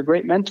life. You're a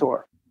great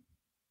mentor.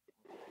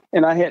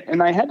 And I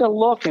had to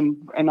look,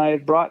 and I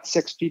had brought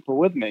 6 people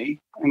with me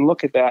and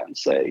look at that and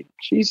say,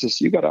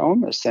 Jesus, you got to own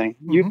this thing.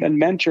 Mm-hmm. You've been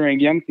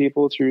mentoring young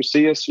people through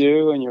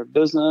CSU and your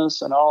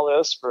business and all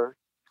this for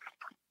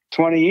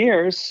 20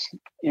 years,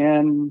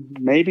 and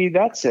maybe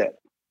that's it.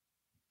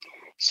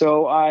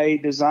 So I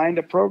designed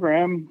a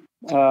program,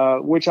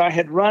 which I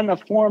had run a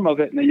form of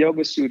it in the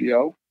yoga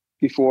studio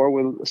before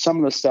with some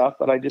of the stuff,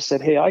 but I just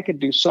said, hey, I could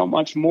do so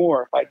much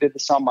more if I did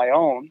this on my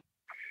own,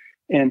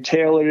 and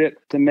tailored it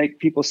to make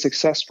people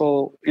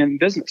successful in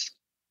business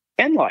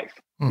and life.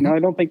 Mm-hmm.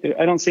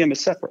 I don't see them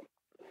as separate.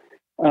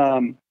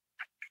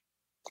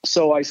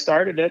 So I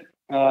started it,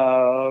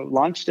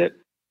 launched it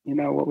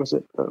what was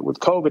it? With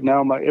COVID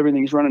now,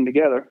 everything's running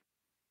together.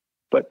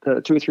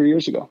 But 2 or 3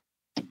 years ago.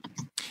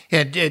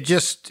 And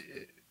just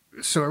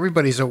so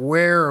everybody's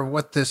aware of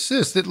what this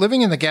is, that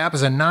Living in the Gap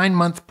is a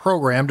 9-month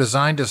program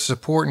designed to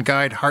support and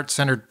guide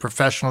heart-centered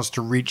professionals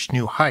to reach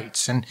new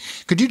heights. And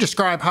could you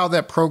describe how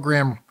that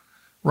program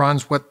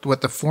runs, what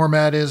the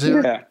format is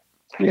here?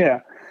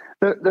 Yeah.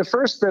 The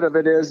first bit of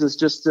it is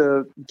just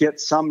to get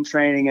some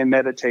training in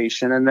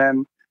meditation. And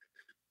then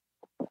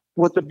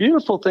what the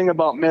beautiful thing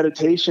about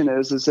meditation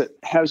is it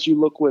has you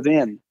look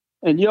within,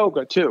 and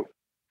yoga too.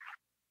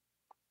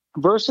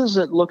 Versus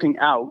it looking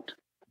out,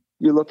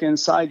 you look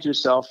inside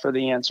yourself for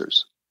the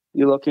answers.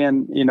 You look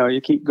in,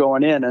 you keep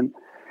going in.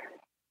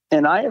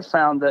 And I have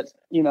found that,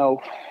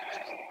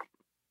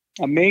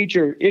 a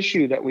major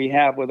issue that we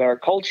have with our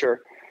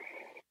culture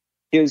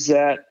is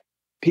that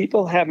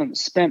people haven't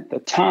spent the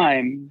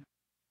time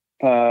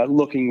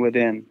looking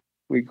within.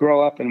 We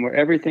grow up and where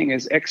everything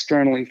is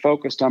externally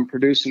focused on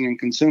producing and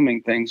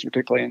consuming things,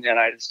 particularly in the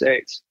United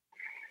States.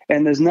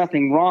 And there's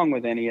nothing wrong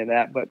with any of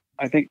that, but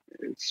I think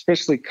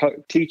especially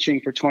teaching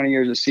for 20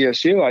 years at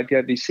CSU, I'd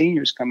get these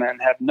seniors come in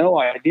and have no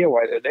idea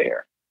why they're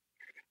there,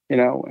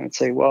 and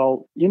say,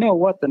 well, you know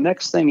what? The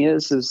next thing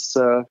is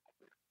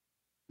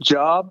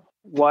job,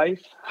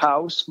 wife,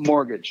 house,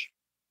 mortgage.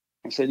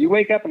 I said, you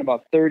wake up in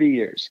about 30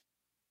 years.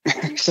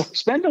 So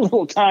spend a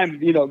little time,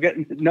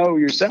 getting to know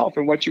yourself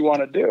and what you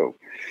want to do.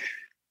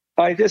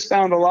 I just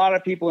found a lot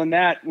of people in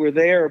that were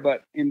there,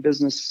 but in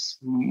business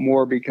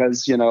more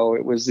because,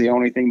 it was the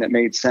only thing that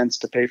made sense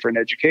to pay for an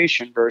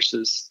education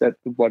versus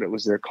what it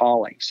was their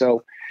calling.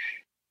 So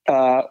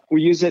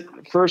we use it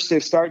first to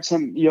start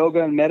some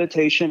yoga and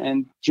meditation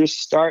and just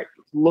start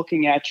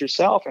looking at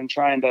yourself and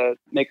trying to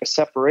make a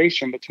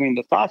separation between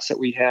the thoughts that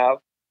we have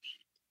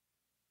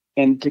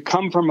and to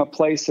come from a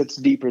place that's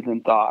deeper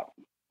than thought.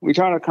 We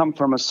try to come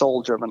from a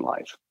soul-driven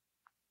life.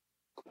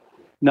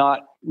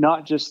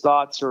 Not just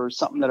thoughts or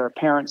something that our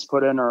parents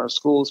put in or our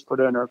schools put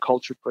in or our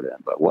culture put in,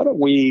 but what are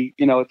we,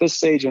 at this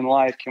stage in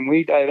life, can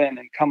we dive in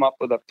and come up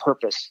with a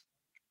purpose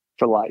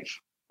for life?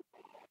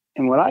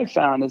 And what I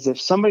found is if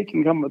somebody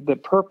can come with the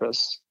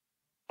purpose,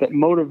 that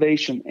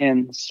motivation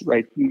ends,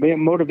 right?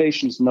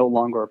 Motivation is no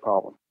longer a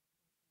problem.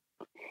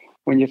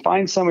 When you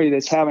find somebody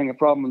that's having a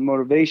problem with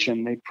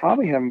motivation, they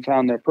probably haven't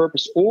found their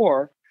purpose,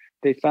 or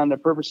they found their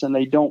purpose and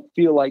they don't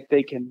feel like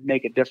they can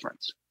make a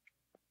difference.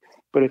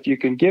 But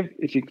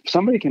if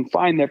somebody can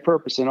find their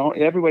purpose, and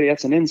everybody,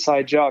 that's an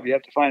inside job. You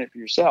have to find it for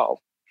yourself,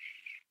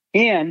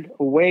 and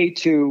a way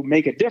to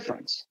make a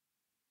difference.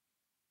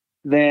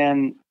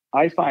 Then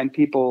I find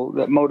people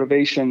that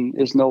motivation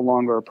is no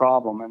longer a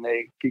problem, and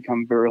they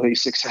become really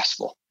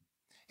successful.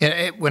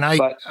 And when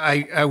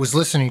I was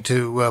listening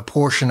to a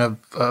portion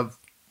of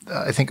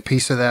I think a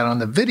piece of that on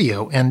the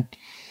video, and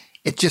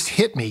it just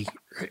hit me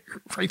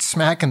right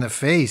smack in the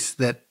face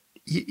that.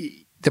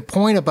 The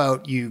point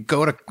about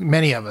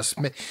many of us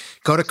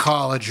go to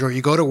college or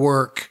you go to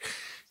work,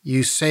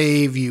 you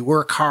save, you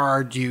work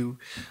hard, you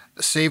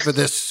save for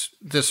this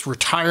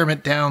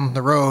retirement down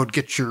the road,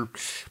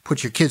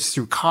 put your kids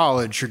through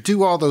college, or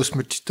do all those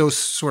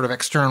sort of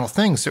external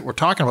things that we're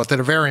talking about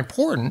that are very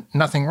important,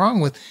 nothing wrong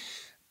with.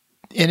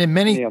 And in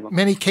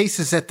many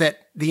cases at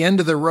the end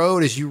of the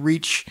road, as you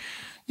reach,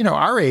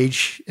 our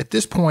age at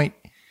this point,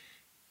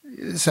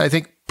 I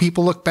think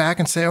people look back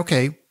and say,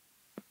 okay,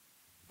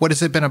 what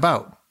has it been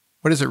about?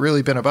 What has it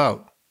really been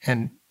about?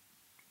 And,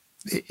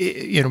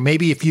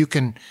 maybe if you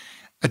can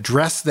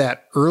address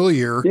that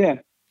earlier,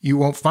 you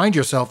won't find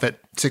yourself at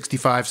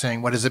 65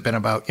 saying, what has it been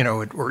about?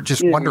 Or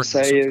just wondering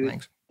sorts of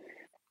things.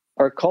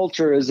 Our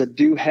culture is a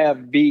do,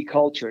 have, be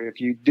culture. If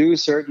you do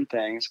certain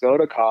things, go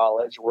to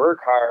college, work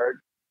hard,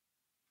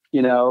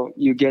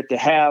 you get to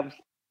have,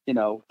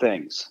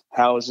 things,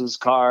 houses,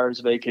 cars,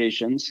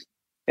 vacations.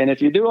 And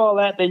if you do all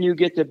that, then you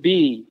get to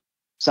be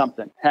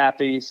something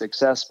happy,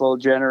 successful,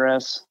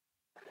 generous.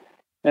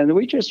 And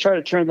we just try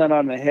to turn that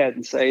on the head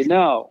and say,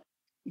 no,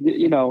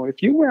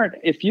 if you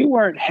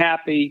weren't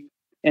happy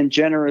and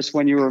generous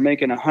when you were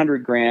making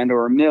 $100,000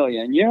 or $1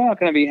 million, you're not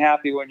going to be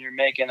happy when you're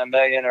making $1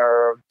 million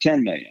or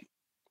 10 million.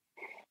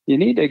 You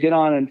need to get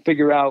on and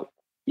figure out,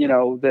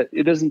 that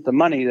it isn't the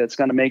money that's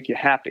going to make you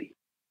happy.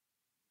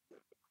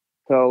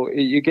 So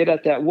you get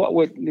at that. What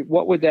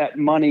would that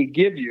money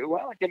give you?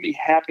 Well, it can be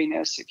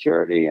happiness,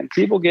 security, and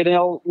people get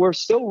ill. We're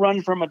still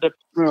run from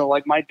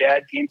like my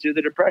dad came through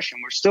the Depression.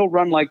 We're still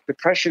run like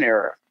Depression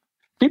era.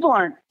 People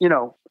aren't,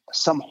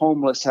 some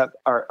homeless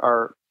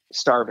are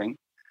starving,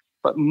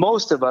 but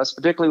most of us,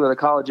 particularly with a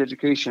college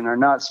education, are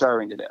not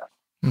starving to death.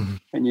 Mm-hmm.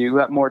 And you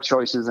have more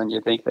choices than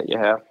you think that you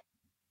have.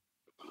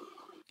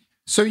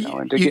 So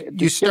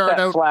you start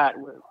out flat.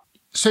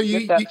 So you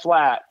get that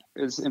flat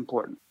is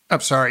important. I'm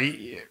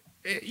sorry.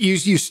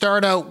 You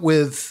start out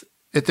with,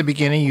 at the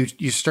beginning,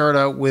 you start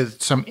out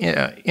with some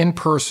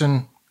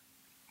in-person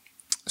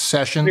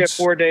sessions.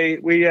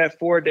 We have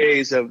 4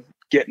 days of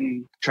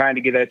trying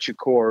to get at your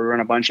core. We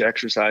run a bunch of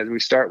exercises. We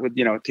start with,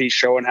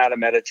 showing how to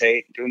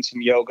meditate, doing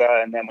some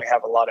yoga, and then we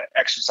have a lot of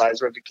exercise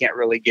which we can't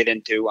really get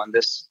into on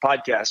this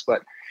podcast,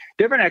 but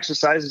different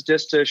exercises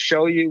just to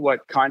show you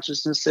what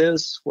consciousness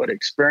is, what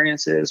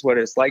experience is, what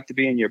it's like to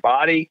be in your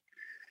body,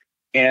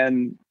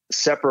 and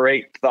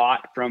separate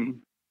thought from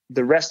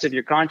the rest of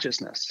your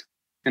consciousness.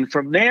 And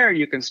from there,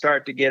 you can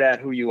start to get at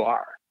who you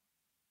are.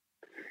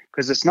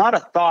 Because it's not a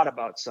thought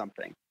about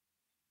something.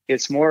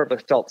 It's more of a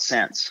felt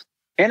sense.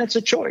 And it's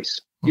a choice.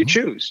 You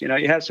choose.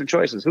 You have some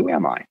choices. Who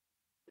am I?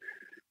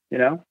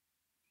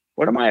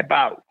 What am I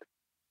about?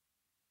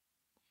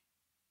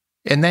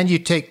 And then you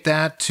take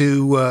that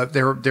to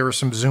there are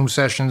some Zoom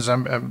sessions.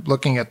 I'm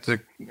looking at the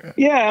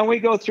and we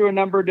go through a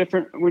number of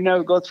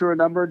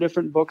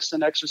different books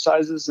and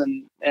exercises,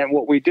 and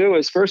what we do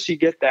is first you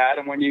get that,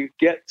 and when you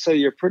get so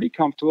you're pretty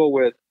comfortable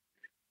with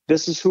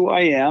this is who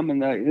I am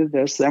and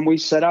this, then we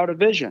set out a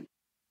vision.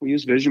 We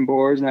use vision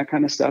boards and that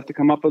kind of stuff to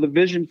come up with a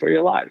vision for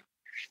your life.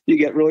 You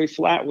get really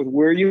flat with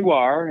where you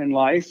are in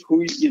life,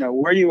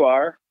 where you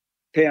are.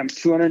 Okay, I'm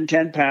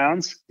 210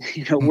 pounds.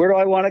 Where do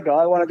I want to go?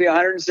 I want to be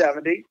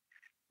 170.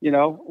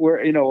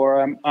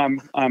 Or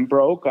I'm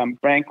broke, I'm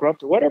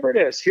bankrupt, whatever it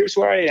is. Here's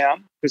where I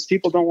am, because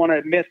people don't want to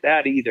admit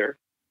that either.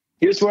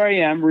 Here's where I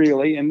am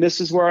really, and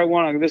this is where I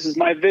want to. This is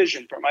my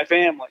vision for my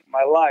family,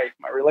 my life,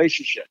 my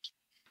relationships,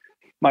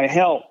 my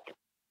health,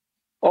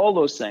 all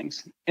those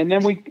things. And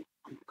then we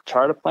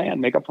chart a plan,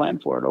 make a plan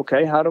for it.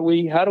 Okay, how do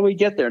we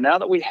get there? Now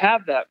that we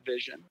have that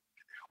vision,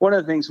 one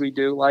of the things we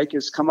do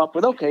is come up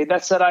with, okay,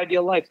 that's that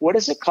ideal life. What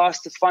does it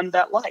cost to fund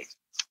that life?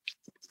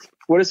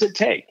 What does it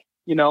take?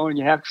 And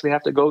you actually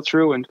have to go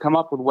through and come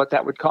up with what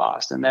that would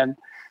cost. And then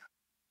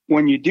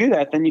when you do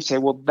that, then you say,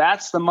 well,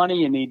 that's the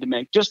money you need to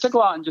make. Just to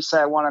go out and just say,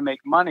 I want to make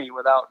money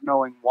without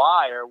knowing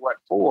why or what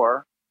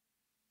for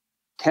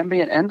can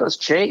be an endless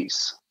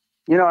chase.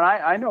 And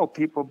I know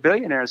people,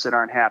 billionaires that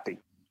aren't happy,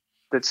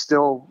 that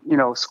still,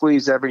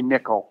 squeeze every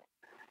nickel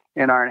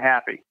and aren't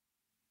happy.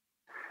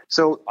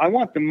 So I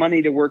want the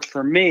money to work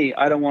for me.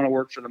 I don't want to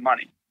work for the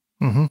money.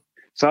 Mm-hmm.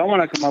 So I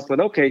want to come up with,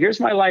 okay, here's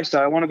my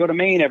lifestyle. I want to go to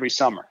Maine every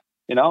summer.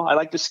 I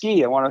like to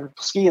ski. I want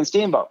to ski and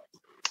steamboat.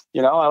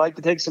 I like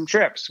to take some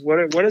trips.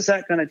 What is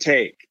that going to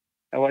take?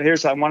 I want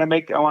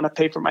to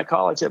pay for my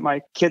college at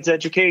my kids'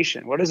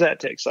 education. What does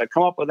that take? So I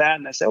come up with that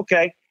and I say,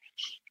 okay,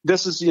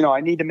 this is, I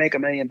need to make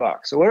 $1 million.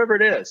 So whatever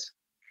it is,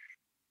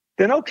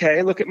 then,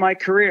 okay, look at my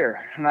career.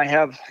 And I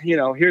have,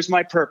 here's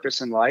my purpose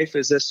in life.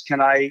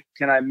 Can I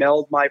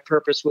meld my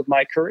purpose with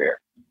my career?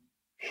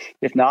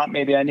 If not,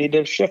 maybe I need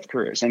to shift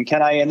careers. And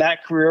can I, in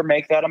that career,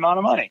 make that amount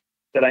of money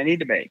that I need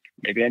to make?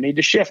 Maybe I need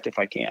to shift if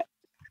I can't,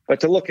 but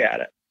to look at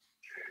it.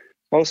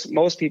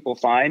 Most people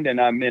find,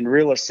 and I'm in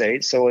real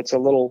estate, so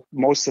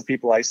most of the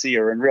people I see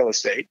are in real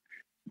estate,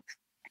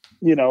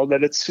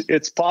 that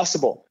it's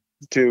possible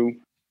to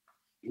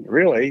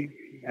really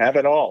have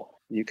it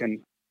all. You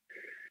can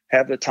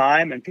have the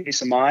time and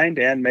peace of mind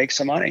and make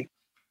some money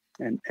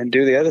and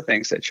do the other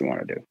things that you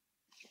want to do.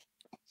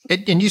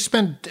 And you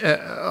spend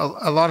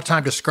a lot of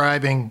time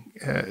describing,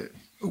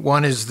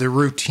 one is the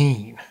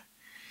routine.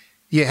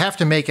 You have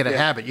to make it a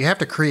habit. You have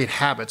to create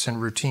habits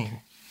and routine.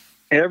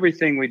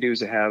 Everything we do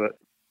is a habit.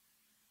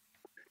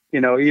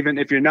 Even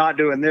if you're not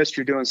doing this,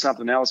 you're doing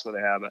something else with a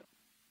habit.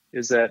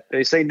 Is that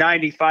they say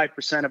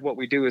 95% of what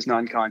we do is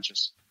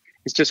non-conscious.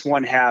 It's just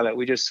one habit.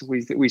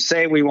 We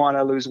say we want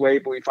to lose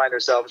weight, but we find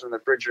ourselves in the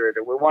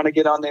refrigerator. We want to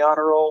get on the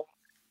honor roll,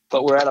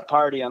 but we're at a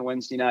party on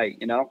Wednesday night,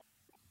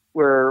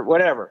 We're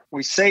whatever.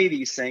 We say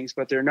these things,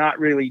 but they're not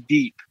really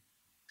deep.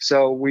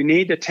 So we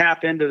need to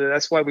tap into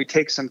that's why we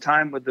take some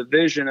time with the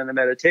vision and the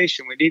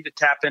meditation. We need to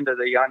tap into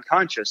the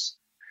unconscious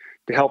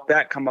to help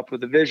that come up with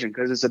the vision,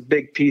 because it's a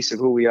big piece of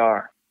who we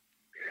are.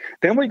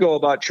 Then we go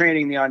about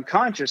training the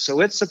unconscious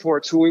so it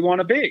supports who we want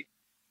to be.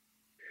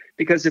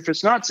 Because if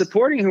it's not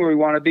supporting who we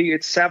want to be,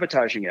 it's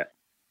sabotaging it.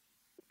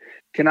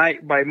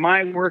 By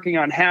my working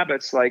on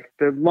habits, like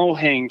the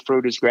low-hanging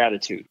fruit is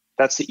gratitude.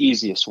 That's the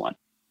easiest one.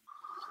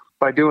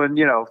 By doing,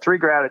 3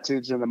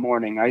 gratitudes in the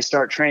morning, I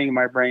start training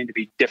my brain to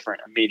be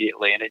different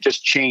immediately, and it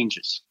just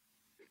changes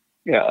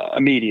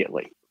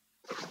immediately.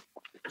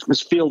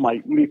 Just feel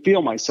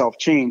myself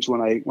change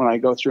when I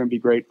go through and be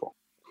grateful.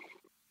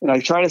 And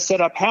I try to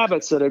set up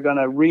habits that are going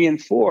to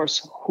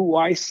reinforce who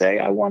I say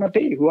I want to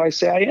be, who I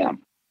say I am,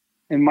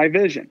 and my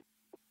vision.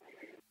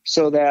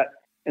 So that,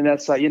 and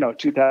that's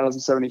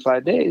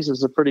 2,075 days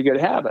is a pretty good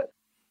habit.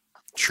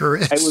 Sure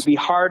is. It would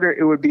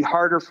be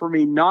harder for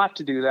me not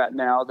to do that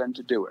now than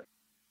to do it.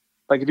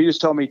 Like if you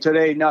just told me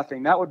today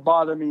nothing, that would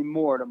bother me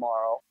more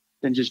tomorrow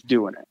than just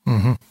doing it.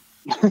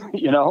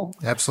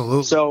 Mm-hmm.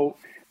 Absolutely. So,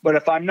 but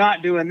if I'm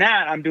not doing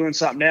that, I'm doing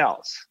something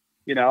else.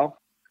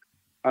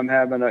 I'm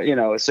having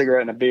a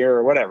cigarette and a beer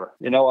or whatever.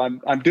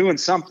 I'm doing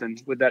something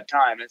with that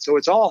time, and so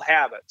it's all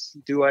habits.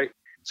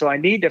 So I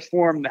need to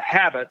form the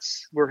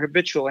habits. We're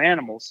habitual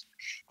animals.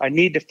 I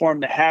need to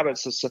form the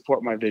habits to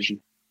support my vision.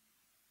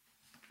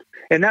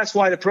 And that's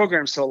why the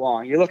program's so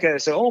long. You look at it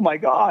and say, oh my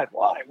God,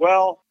 why?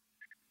 Well,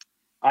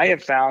 I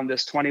have found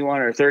this 21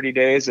 or 30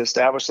 days to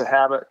establish a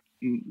habit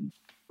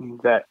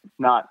that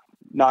not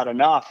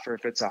enough, or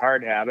if it's a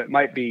hard habit,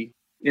 might be,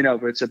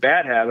 if it's a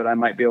bad habit, I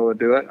might be able to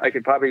do it. I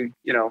could probably,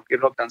 get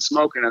hooked on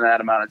smoking in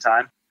that amount of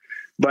time.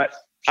 But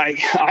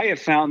I have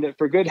found that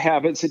for good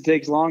habits, it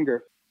takes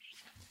longer.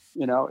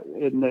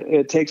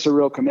 It takes a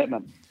real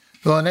commitment.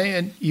 Well,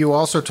 and you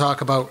also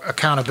talk about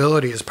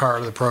accountability as part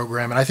of the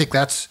program, and I think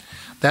that's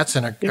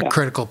a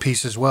critical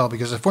piece as well,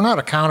 because if we're not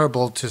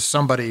accountable to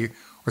somebody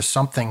or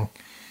something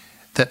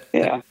that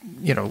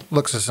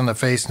looks us in the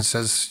face and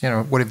says,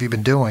 what have you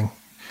been doing,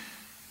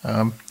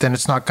 then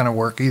it's not going to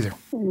work either.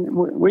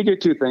 We do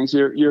two things.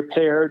 You're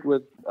paired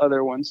with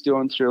other ones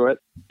doing through it,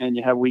 and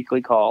you have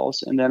weekly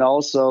calls, and then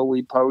also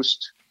we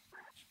post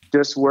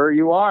just where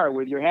you are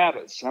with your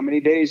habits, how many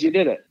days you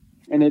did it.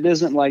 And it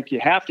isn't like you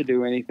have to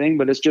do anything,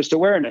 but it's just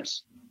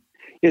awareness.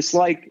 It's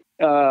like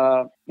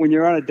when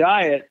you're on a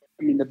diet,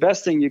 I mean, the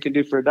best thing you can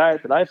do for a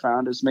diet that I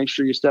found is make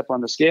sure you step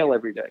on the scale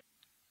every day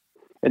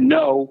and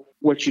know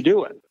what you're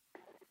doing.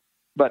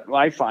 But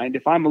I find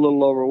if I'm a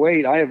little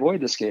overweight, I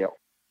avoid the scale.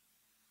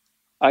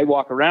 I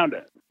walk around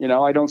it.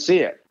 I don't see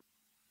it.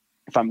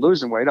 If I'm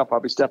losing weight, I'll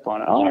probably step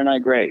on it. Oh, aren't I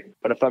great?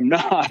 But if I'm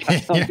not, I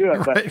don't do it.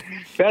 Right. But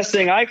best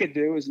thing I could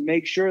do is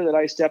make sure that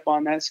I step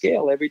on that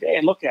scale every day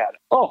and look at it.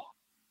 Oh,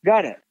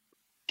 got it.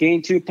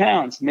 Gained 2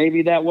 pounds.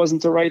 Maybe that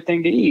wasn't the right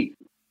thing to eat,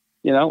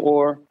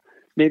 or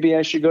maybe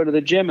I should go to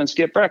the gym and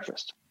skip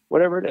breakfast,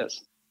 whatever it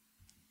is.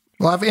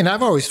 Well,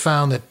 I've always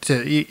found that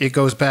it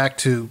goes back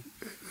to,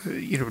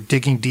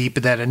 digging deep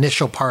at that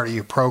initial part of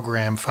your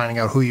program, finding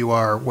out who you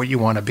are, what you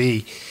want to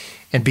be,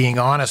 and being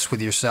honest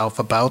with yourself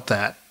about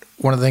that.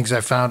 One of the things I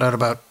found out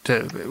about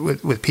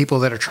with people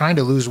that are trying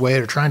to lose weight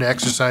or trying to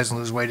exercise and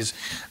lose weight is,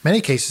 in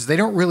many cases, they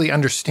don't really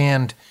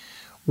understand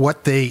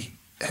what they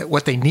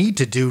need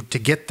to do to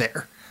get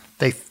there.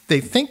 They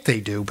think they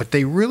do, but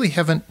they really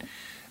haven't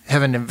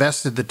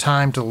invested the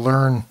time to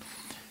learn,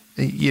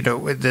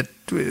 that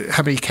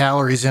how many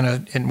calories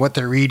in what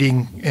they're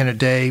eating in a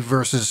day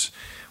versus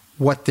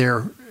what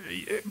they're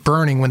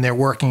burning when they're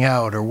working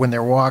out or when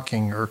they're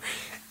walking,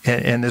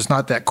 and there's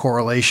not that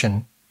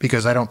correlation,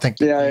 because I don't think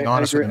they're being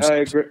honest with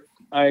themselves.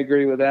 I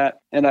agree with that,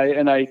 and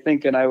I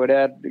think, and I would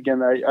add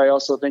again, I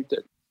also think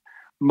that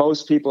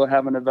most people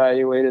haven't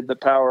evaluated the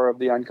power of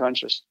the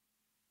unconscious.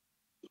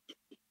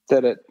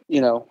 That it,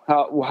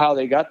 how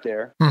they got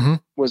there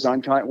was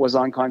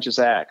unconscious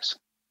acts.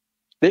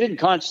 They didn't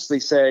consciously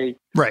say,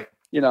 right,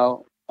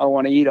 I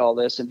want to eat all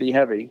this and be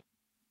heavy,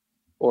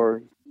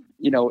 or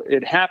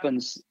it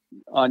happens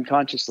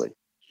unconsciously.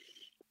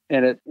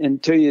 And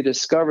until you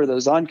discover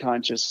those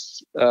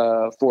unconscious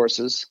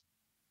forces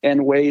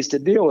and ways to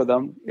deal with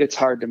them, it's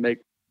hard to make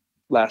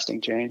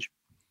lasting change.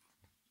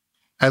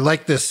 I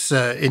like this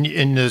in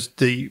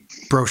the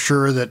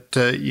brochure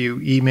that you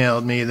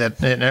emailed me,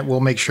 and we'll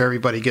make sure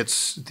everybody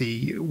gets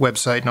the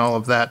website and all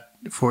of that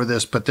for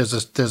this. But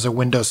there's a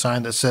window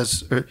sign that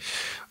says,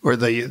 or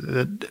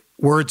the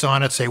words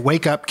on it say,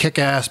 "Wake up, kick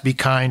ass, be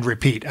kind,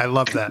 repeat." I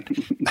love that.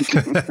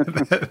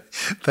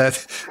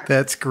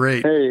 That's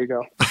great. There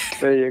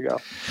you go.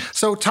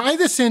 So tie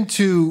this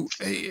into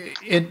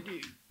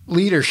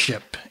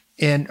leadership.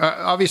 And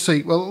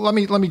obviously, well, let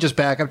me just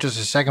back up just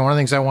a second. One of the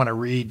things I want to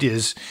read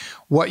is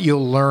what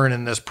you'll learn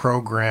in this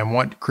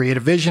program. Create a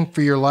vision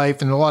for your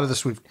life, and a lot of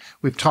this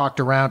we've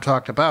talked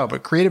about,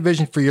 but create a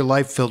vision for your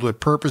life filled with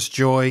purpose,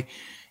 joy,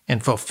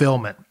 and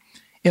fulfillment.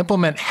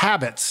 Implement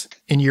habits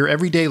in your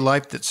everyday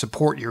life that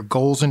support your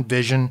goals and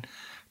vision.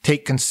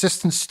 Take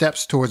consistent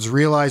steps towards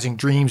realizing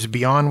dreams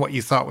beyond what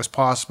you thought was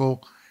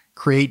possible.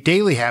 Create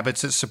daily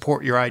habits that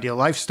support your ideal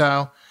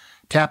lifestyle.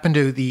 Tap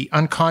into the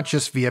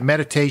unconscious via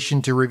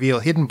meditation to reveal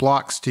hidden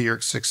blocks to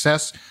your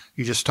success.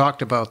 You just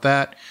talked about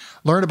that.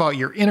 Learn about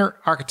your inner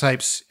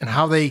archetypes and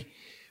how to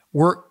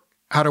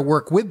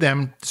work with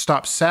them to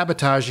stop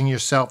sabotaging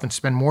yourself and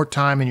spend more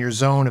time in your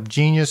zone of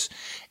genius.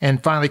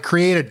 And finally,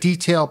 create a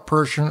detailed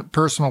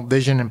personal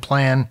vision and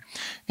plan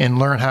and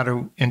learn how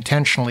to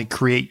intentionally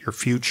create your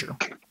future.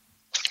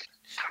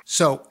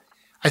 So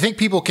I think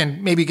people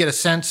can maybe get a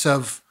sense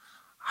of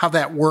how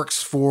that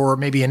works for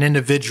maybe an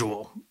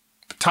individual.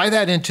 Tie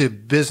that into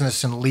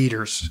business and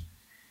leaders.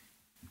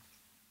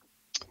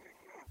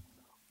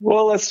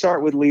 Well, let's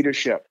start with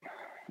leadership.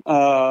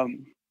 I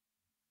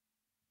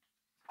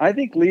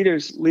think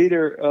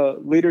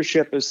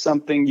leadership is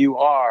something you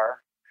are,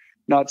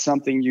 not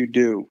something you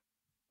do.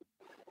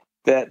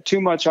 That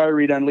too much I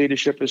read on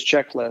leadership is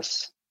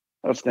checklists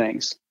of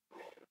things.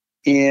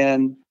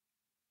 And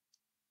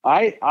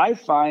I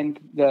find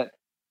that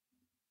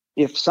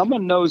if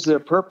someone knows their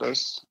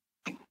purpose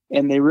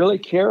and they really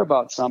care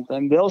about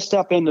something, they'll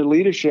step into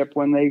leadership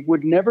when they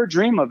would never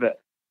dream of it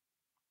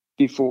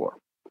before.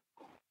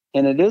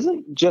 And it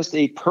isn't just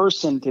a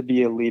person to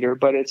be a leader,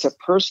 but it's a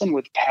person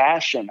with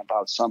passion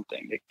about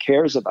something that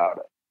cares about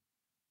it.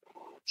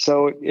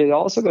 So it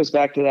also goes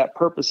back to that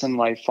purpose in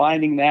life,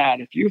 finding that.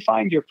 If you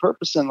find your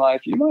purpose in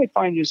life, you might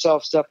find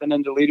yourself stepping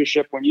into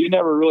leadership when you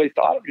never really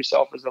thought of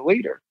yourself as a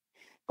leader.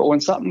 But when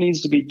something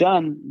needs to be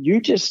done,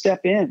 you just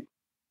step in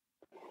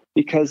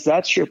because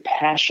that's your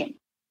passion.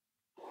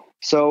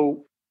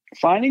 So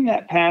finding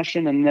that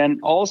passion, and then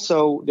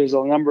also there's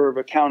a number of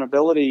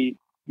accountability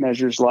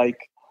measures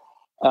like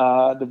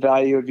the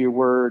value of your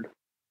word.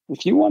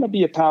 If you want to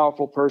be a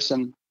powerful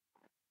person,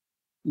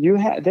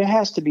 there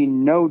has to be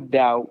no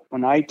doubt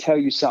when I tell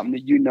you something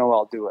that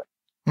I'll do it.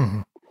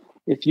 Mm-hmm.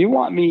 If you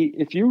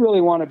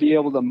really want to be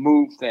able to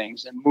move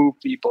things and move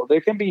people,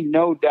 there can be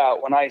no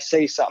doubt when I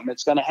say something,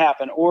 it's going to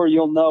happen, or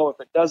you'll know if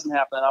it doesn't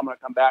happen, I'm going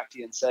to come back to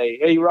you and say,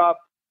 hey, Rob,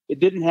 it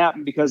didn't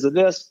happen because of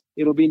this.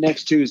 It'll be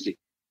next Tuesday.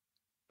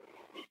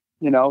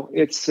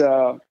 It's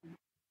really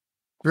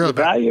the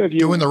value of you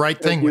doing the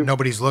right thing when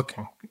nobody's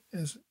looking.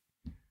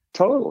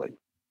 Totally.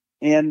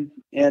 And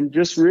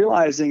just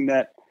realizing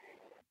that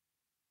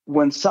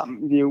when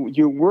something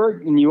you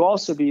word, and you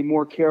also be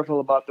more careful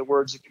about the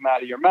words that come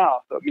out of your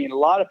mouth. I mean, a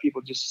lot of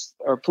people just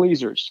are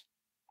pleasers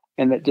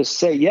and that just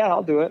say, yeah,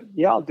 I'll do it.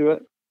 Yeah, I'll do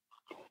it.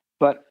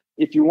 But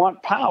if you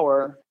want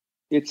power,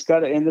 it's got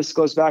to, and this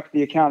goes back to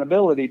the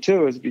accountability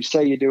too, is if you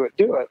say you do it,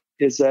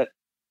 is that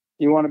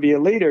you want to be a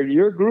leader.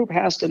 Your group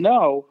has to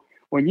know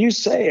when you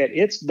say it,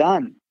 it's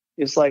done.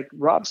 It's like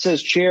Rob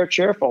says, chair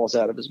falls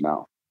out of his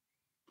mouth.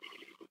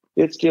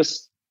 It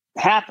just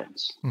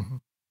happens. Mm-hmm.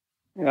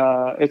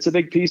 It's a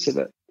big piece of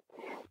it.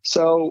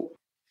 So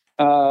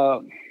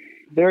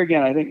there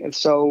again, I think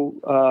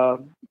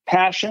so.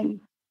 Passion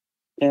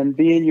and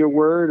being your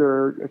word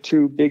are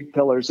two big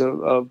pillars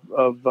of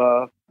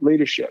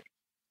leadership.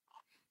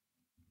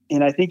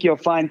 And I think you'll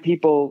find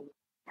people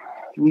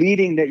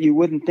leading that you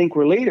wouldn't think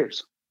were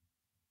leaders.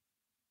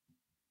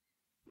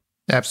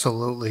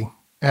 Absolutely.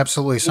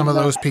 Some of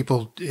those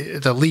people,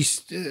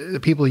 the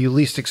people you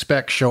least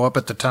expect, show up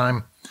at the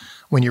time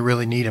when you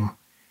really need them.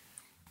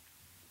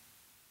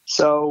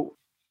 So,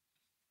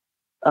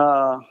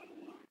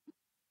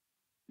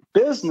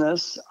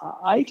 business,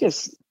 I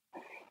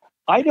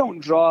don't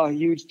draw a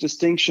huge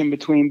distinction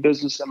between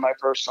business and my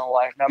personal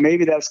life. Now,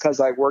 maybe that's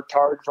because I worked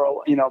hard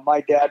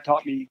my dad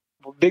taught me,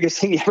 the biggest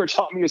thing he ever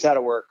taught me was how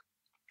to work,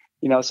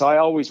 so I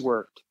always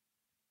worked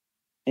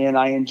and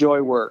I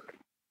enjoy work.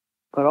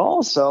 But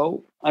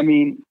also, I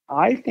mean,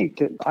 I think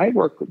that I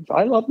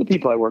love the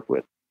people I work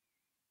with.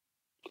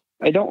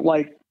 I don't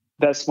like,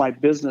 that's my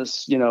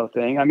business,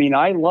 thing. I mean,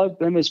 I love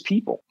them as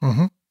people.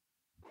 Mm-hmm.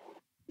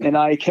 And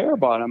I care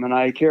about them and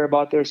I care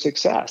about their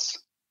success.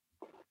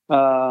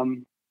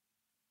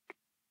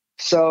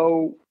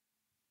 So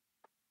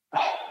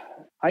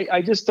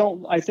I just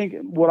don't, I think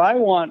what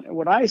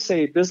I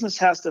say, business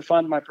has to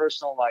fund my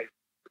personal life.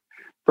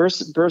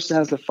 Person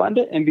has to fund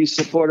it and be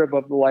supportive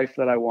of the life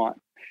that I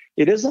want.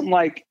 It isn't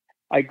like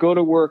I go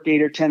to work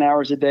 8 or 10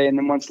 hours a day and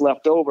then once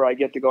left over, I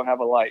get to go have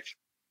a life.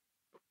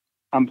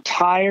 I'm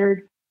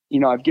tired.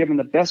 I've given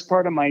the best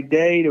part of my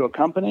day to a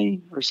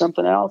company or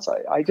something else.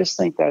 I just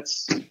think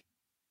that's,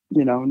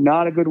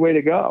 not a good way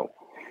to go.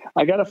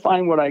 I got to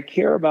find what I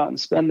care about and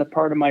spend the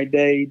part of my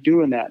day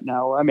doing that.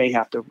 Now, I may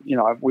have to,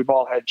 we've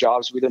all had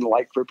jobs we didn't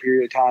like for a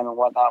period of time and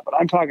whatnot, but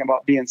I'm talking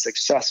about being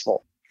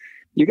successful.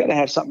 You got to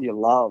have something you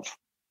love.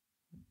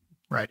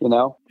 Right.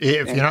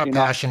 If you're not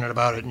passionate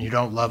about it and you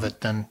don't love it,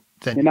 then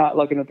you're not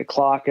looking at the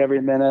clock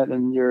every minute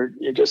and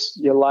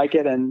you like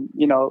it. And,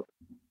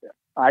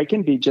 I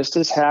can be just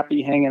as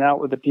happy hanging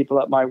out with the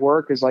people at my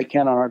work as I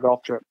can on our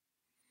golf trip.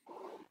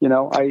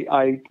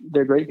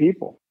 They're great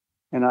people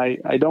and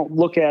I don't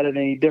look at it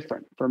any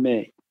different for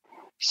me.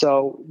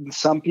 So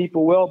some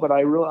people will, but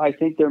I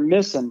think they're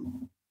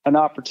missing an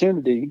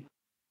opportunity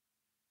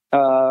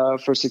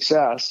for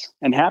success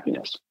and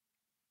happiness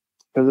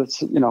because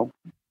it's,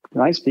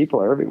 nice people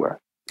are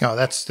everywhere. Oh,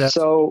 that's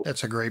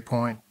a great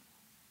point.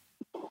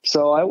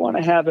 So I want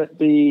to have it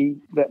be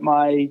that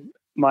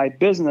my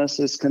business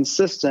is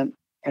consistent.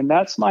 And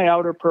that's my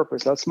outer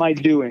purpose. That's my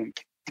doing.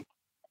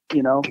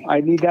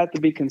 I need that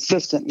to be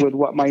consistent with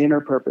what my inner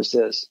purpose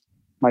is,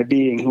 my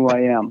being, who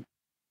I am.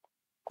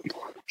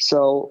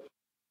 So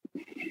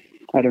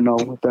I don't know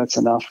if that's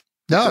enough.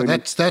 No,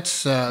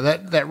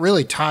 that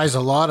really ties a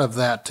lot of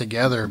that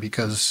together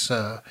because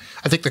I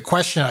think the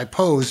question I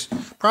posed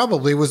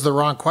probably was the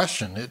wrong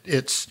question.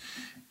 It's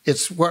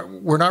what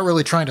we're not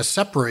really trying to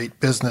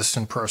separate business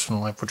and personal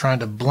life. We're trying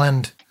to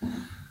blend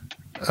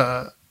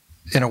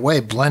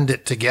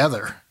it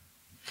together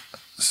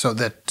so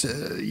that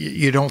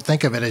you don't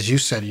think of it, as you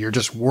said, you're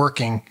just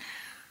working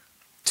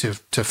to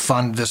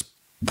fund this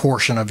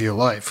portion of your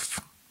life.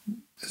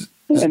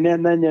 And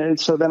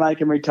then I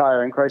can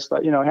retire. And Christ,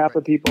 half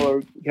the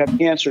people have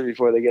cancer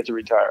before they get to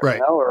retire,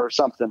 right. Or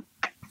something.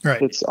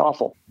 Right. It's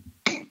awful.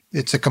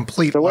 It's a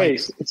complete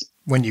waste. It's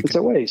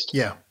a waste.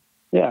 Yeah.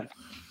 Yeah.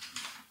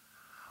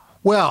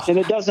 Well, and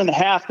it doesn't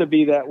have to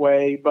be that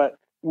way, but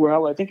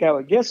I think how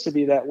it gets to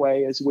be that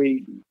way is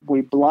we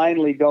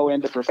blindly go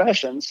into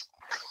professions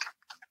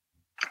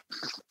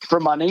for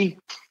money,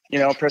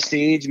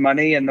 prestige,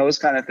 money, and those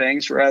kind of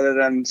things, rather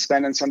than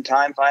spending some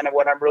time finding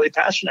what I'm really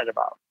passionate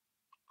about.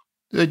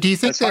 Do you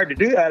think it's hard to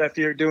do that if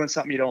you're doing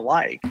something you don't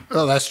like?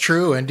 Oh, that's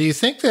true. And do you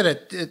think that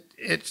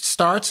it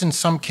starts in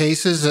some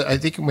cases? I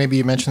think maybe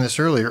you mentioned this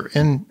earlier.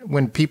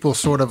 When people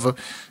sort of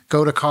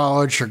go to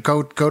college or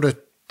go to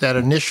that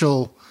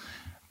initial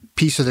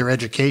piece of their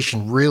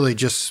education, really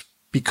just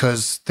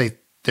because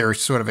they're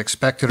sort of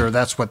expected, or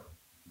that's what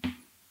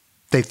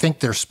they think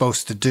they're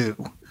supposed to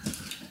do.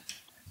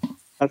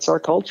 That's our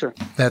culture.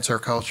 That's our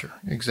culture.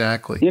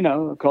 Exactly.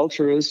 The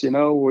culture is,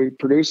 we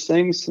produce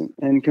things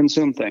and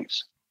consume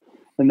things.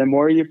 And the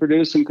more you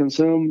produce and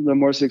consume, the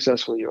more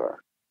successful you are.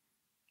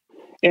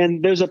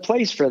 And there's a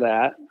place for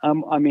that. I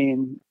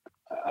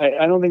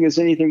don't think there's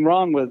anything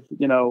wrong with,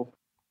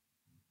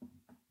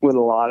 with a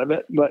lot of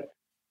it, but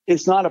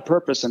it's not a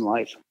purpose in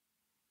life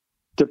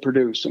to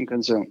produce and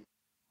consume.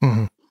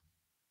 Mm-hmm.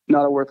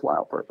 Not a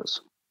worthwhile purpose.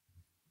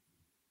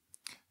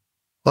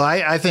 Well,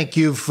 I think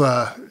you've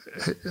found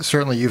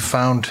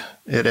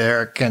it,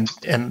 Eric,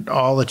 and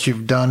all that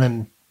you've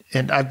done.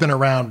 And I've been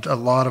around a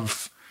lot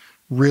of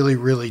really,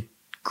 really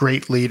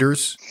great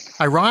leaders.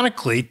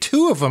 Ironically,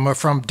 2 of them are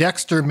from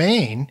Dexter,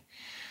 Maine.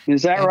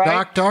 Is that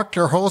right?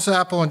 Dr.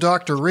 Holzapfel and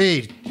Dr.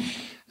 Reed.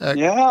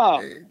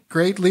 Yeah.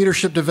 Great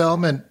leadership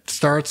development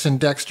starts in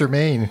Dexter,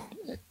 Maine.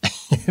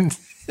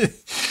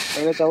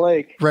 Right at the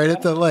lake. Right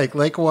at the lake,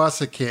 Lake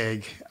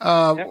Wasakeg.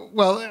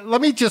 Well,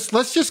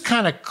 let's just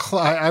kind of,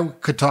 I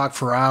could talk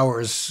for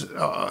hours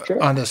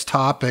Sure. on this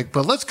topic,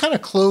 but let's kind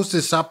of close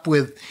this up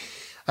with,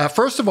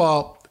 first of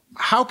all,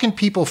 how can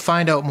people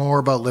find out more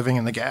about Living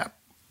in the Gap?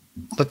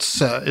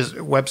 Is it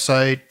a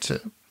website?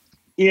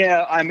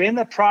 Yeah, I'm in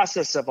the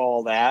process of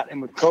all that.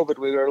 And with COVID,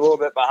 we were a little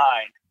bit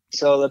behind.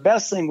 So the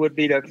best thing would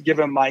be to give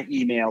them my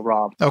email,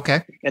 Rob.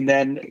 Okay. And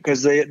then,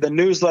 because the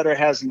newsletter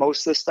has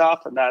most of the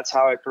stuff, and that's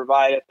how I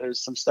provide it.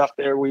 There's some stuff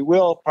there. We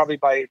will probably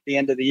by the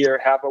end of the year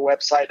have a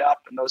website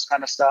up and those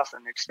kind of stuff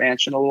and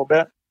expansion a little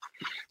bit.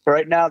 But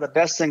right now, the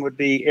best thing would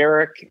be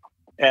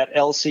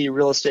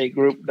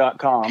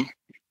eric@lcrealestategroup.com.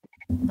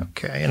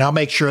 Okay. And I'll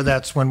make sure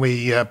that's when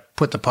we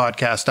put the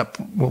podcast up,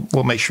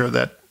 we'll make sure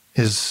that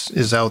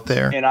is out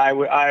there. And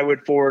I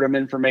would forward them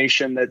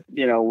information that,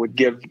 would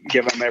give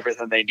them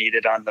everything they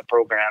needed on the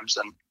programs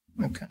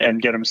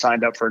and get them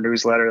signed up for a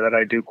newsletter that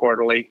I do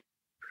quarterly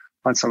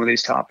on some of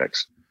these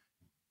topics.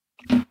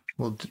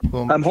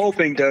 I'm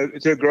hoping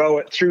to grow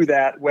it through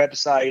that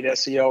website,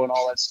 SEO, and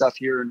all that stuff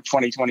here in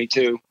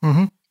 2022.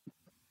 Mm-hmm.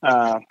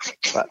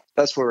 But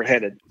that's where we're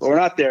headed. But we're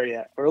not there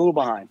yet. We're a little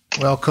behind.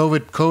 Well,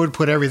 COVID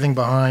put everything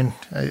behind.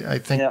 I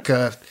think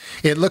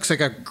it looks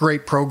like a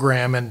great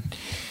program, and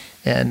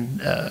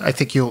I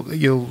think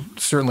you'll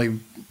certainly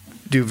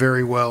do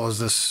very well as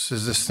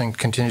this thing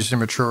continues to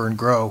mature and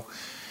grow.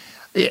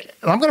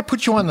 I'm going to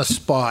put you on the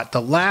spot.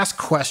 The last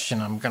question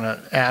I'm going to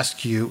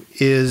ask you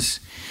is,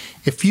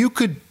 if you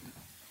could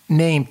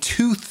name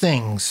 2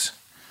 things,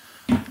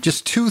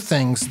 just 2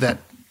 things that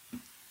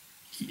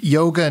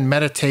yoga and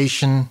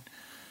meditation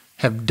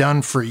have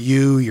done for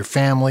you, your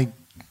family,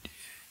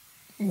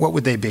 what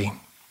would they be?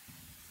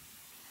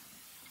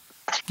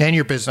 And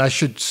your business. I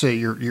should say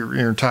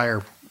your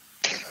entire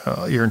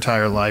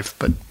life,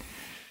 but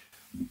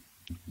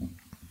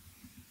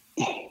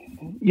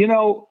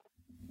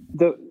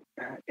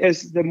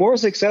the more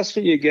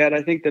successful you get,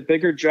 I think the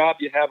bigger job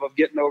you have of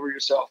getting over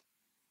yourself.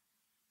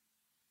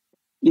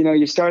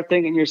 You start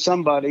thinking you're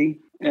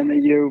somebody, and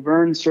then you've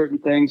earned certain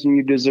things and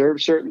you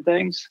deserve certain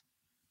things.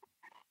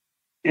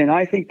 And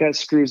I think that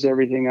screws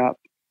everything up.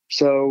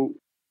 So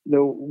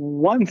the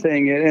one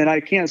thing, and I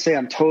can't say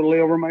I'm totally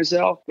over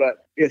myself,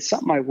 but it's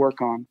something I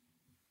work on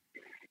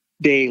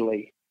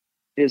daily,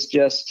 is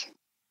just,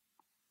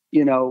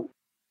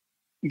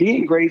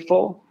 being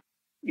grateful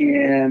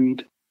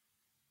and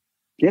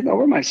getting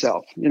over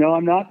myself.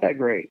 I'm not that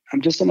great. I'm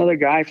just another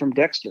guy from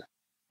Dexter,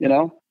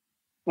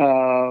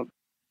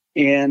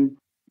 and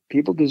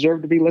people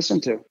deserve to be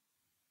listened to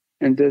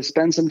and to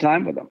spend some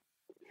time with them.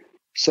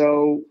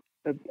 So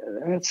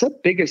that's the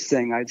biggest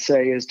thing I'd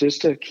say, is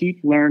just to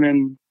keep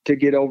learning to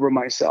get over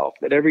myself,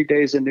 that every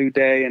day is a new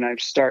day, and I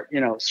start,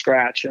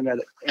 scratch, and that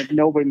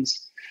no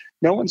one's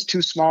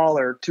too small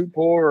or too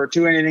poor or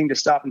too anything to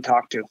stop and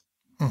talk to.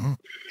 Mm-hmm.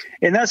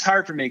 And that's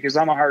hard for me because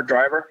I'm a hard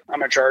driver.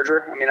 I'm a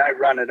charger. I mean, I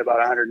run at about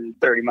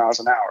 130 miles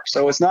an hour.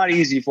 So it's not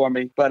easy for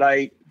me, but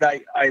I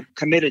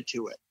committed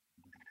to it,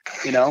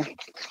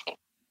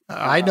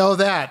 I know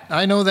that.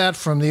 I know that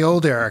from the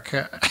old Eric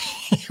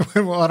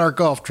on our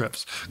golf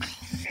trips.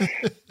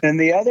 And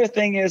the other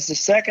thing is, the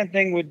second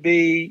thing would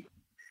be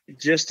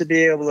just to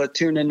be able to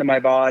tune into my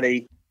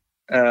body,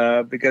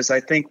 because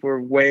I think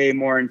we're way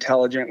more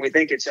intelligent. We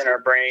think it's in our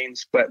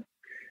brains, but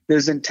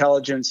there's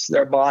intelligence.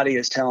 Our body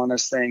is telling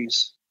us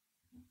things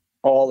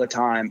all the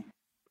time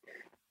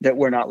that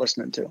we're not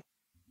listening to.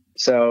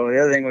 So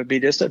the other thing would be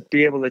just to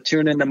be able to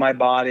tune into my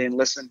body and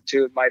listen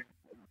to my,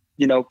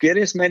 get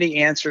as many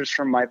answers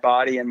from my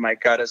body and my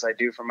gut as I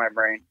do from my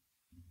brain,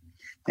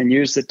 and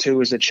use the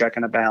 2 as a check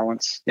and a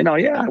balance.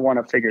 I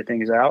want to figure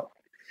things out,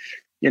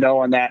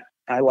 and that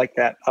I like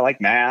that. I like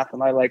math,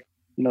 and I like,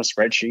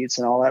 spreadsheets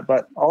and all that,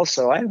 but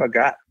also I have a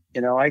gut,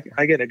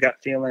 I get a gut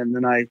feeling,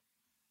 and I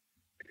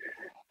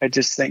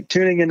just think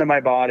tuning into my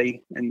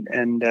body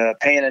and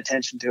paying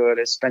attention to it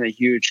has been a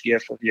huge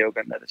gift of yoga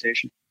and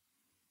meditation.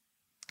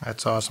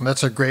 That's awesome.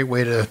 That's a great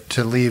way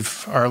to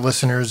leave our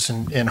listeners,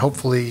 and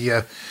hopefully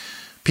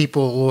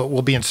people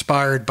will be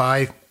inspired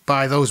by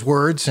those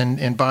words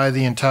and by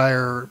the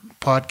entire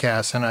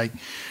podcast. And I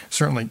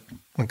certainly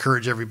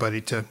encourage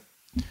everybody to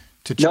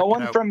to check it out.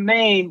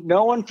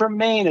 No one from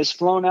Maine has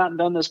flown out and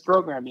done this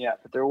program yet,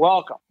 but they're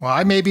welcome. Well,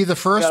 I may be the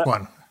first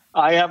one.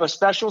 I have a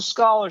special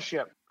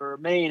scholarship for a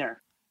Mainer.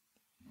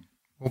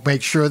 We'll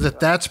make sure that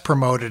that's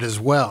promoted as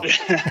well.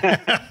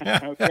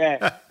 Okay.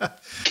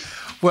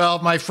 Well,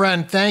 my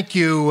friend, thank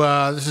you.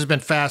 This has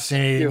been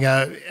fascinating.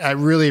 I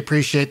really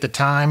appreciate the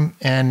time,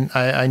 and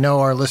I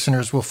know our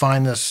listeners will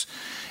find this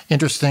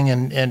interesting,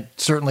 and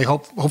certainly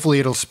hopefully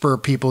it'll spur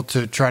people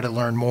to try to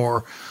learn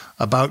more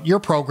about your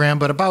program,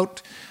 but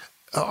about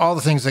all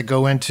the things that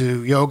go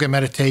into yoga,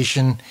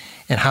 meditation,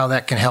 and how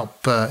that can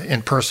help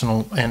in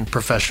personal and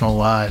professional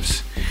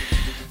lives.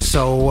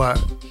 So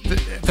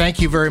thank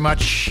you very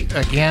much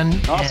again,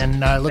 awesome.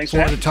 And I look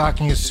forward to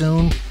talking to you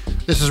soon.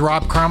 This is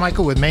Rob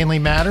Carmichael with Mainly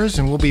Matters,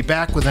 and we'll be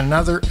back with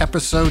another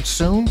episode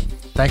soon.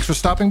 Thanks for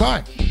stopping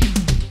by.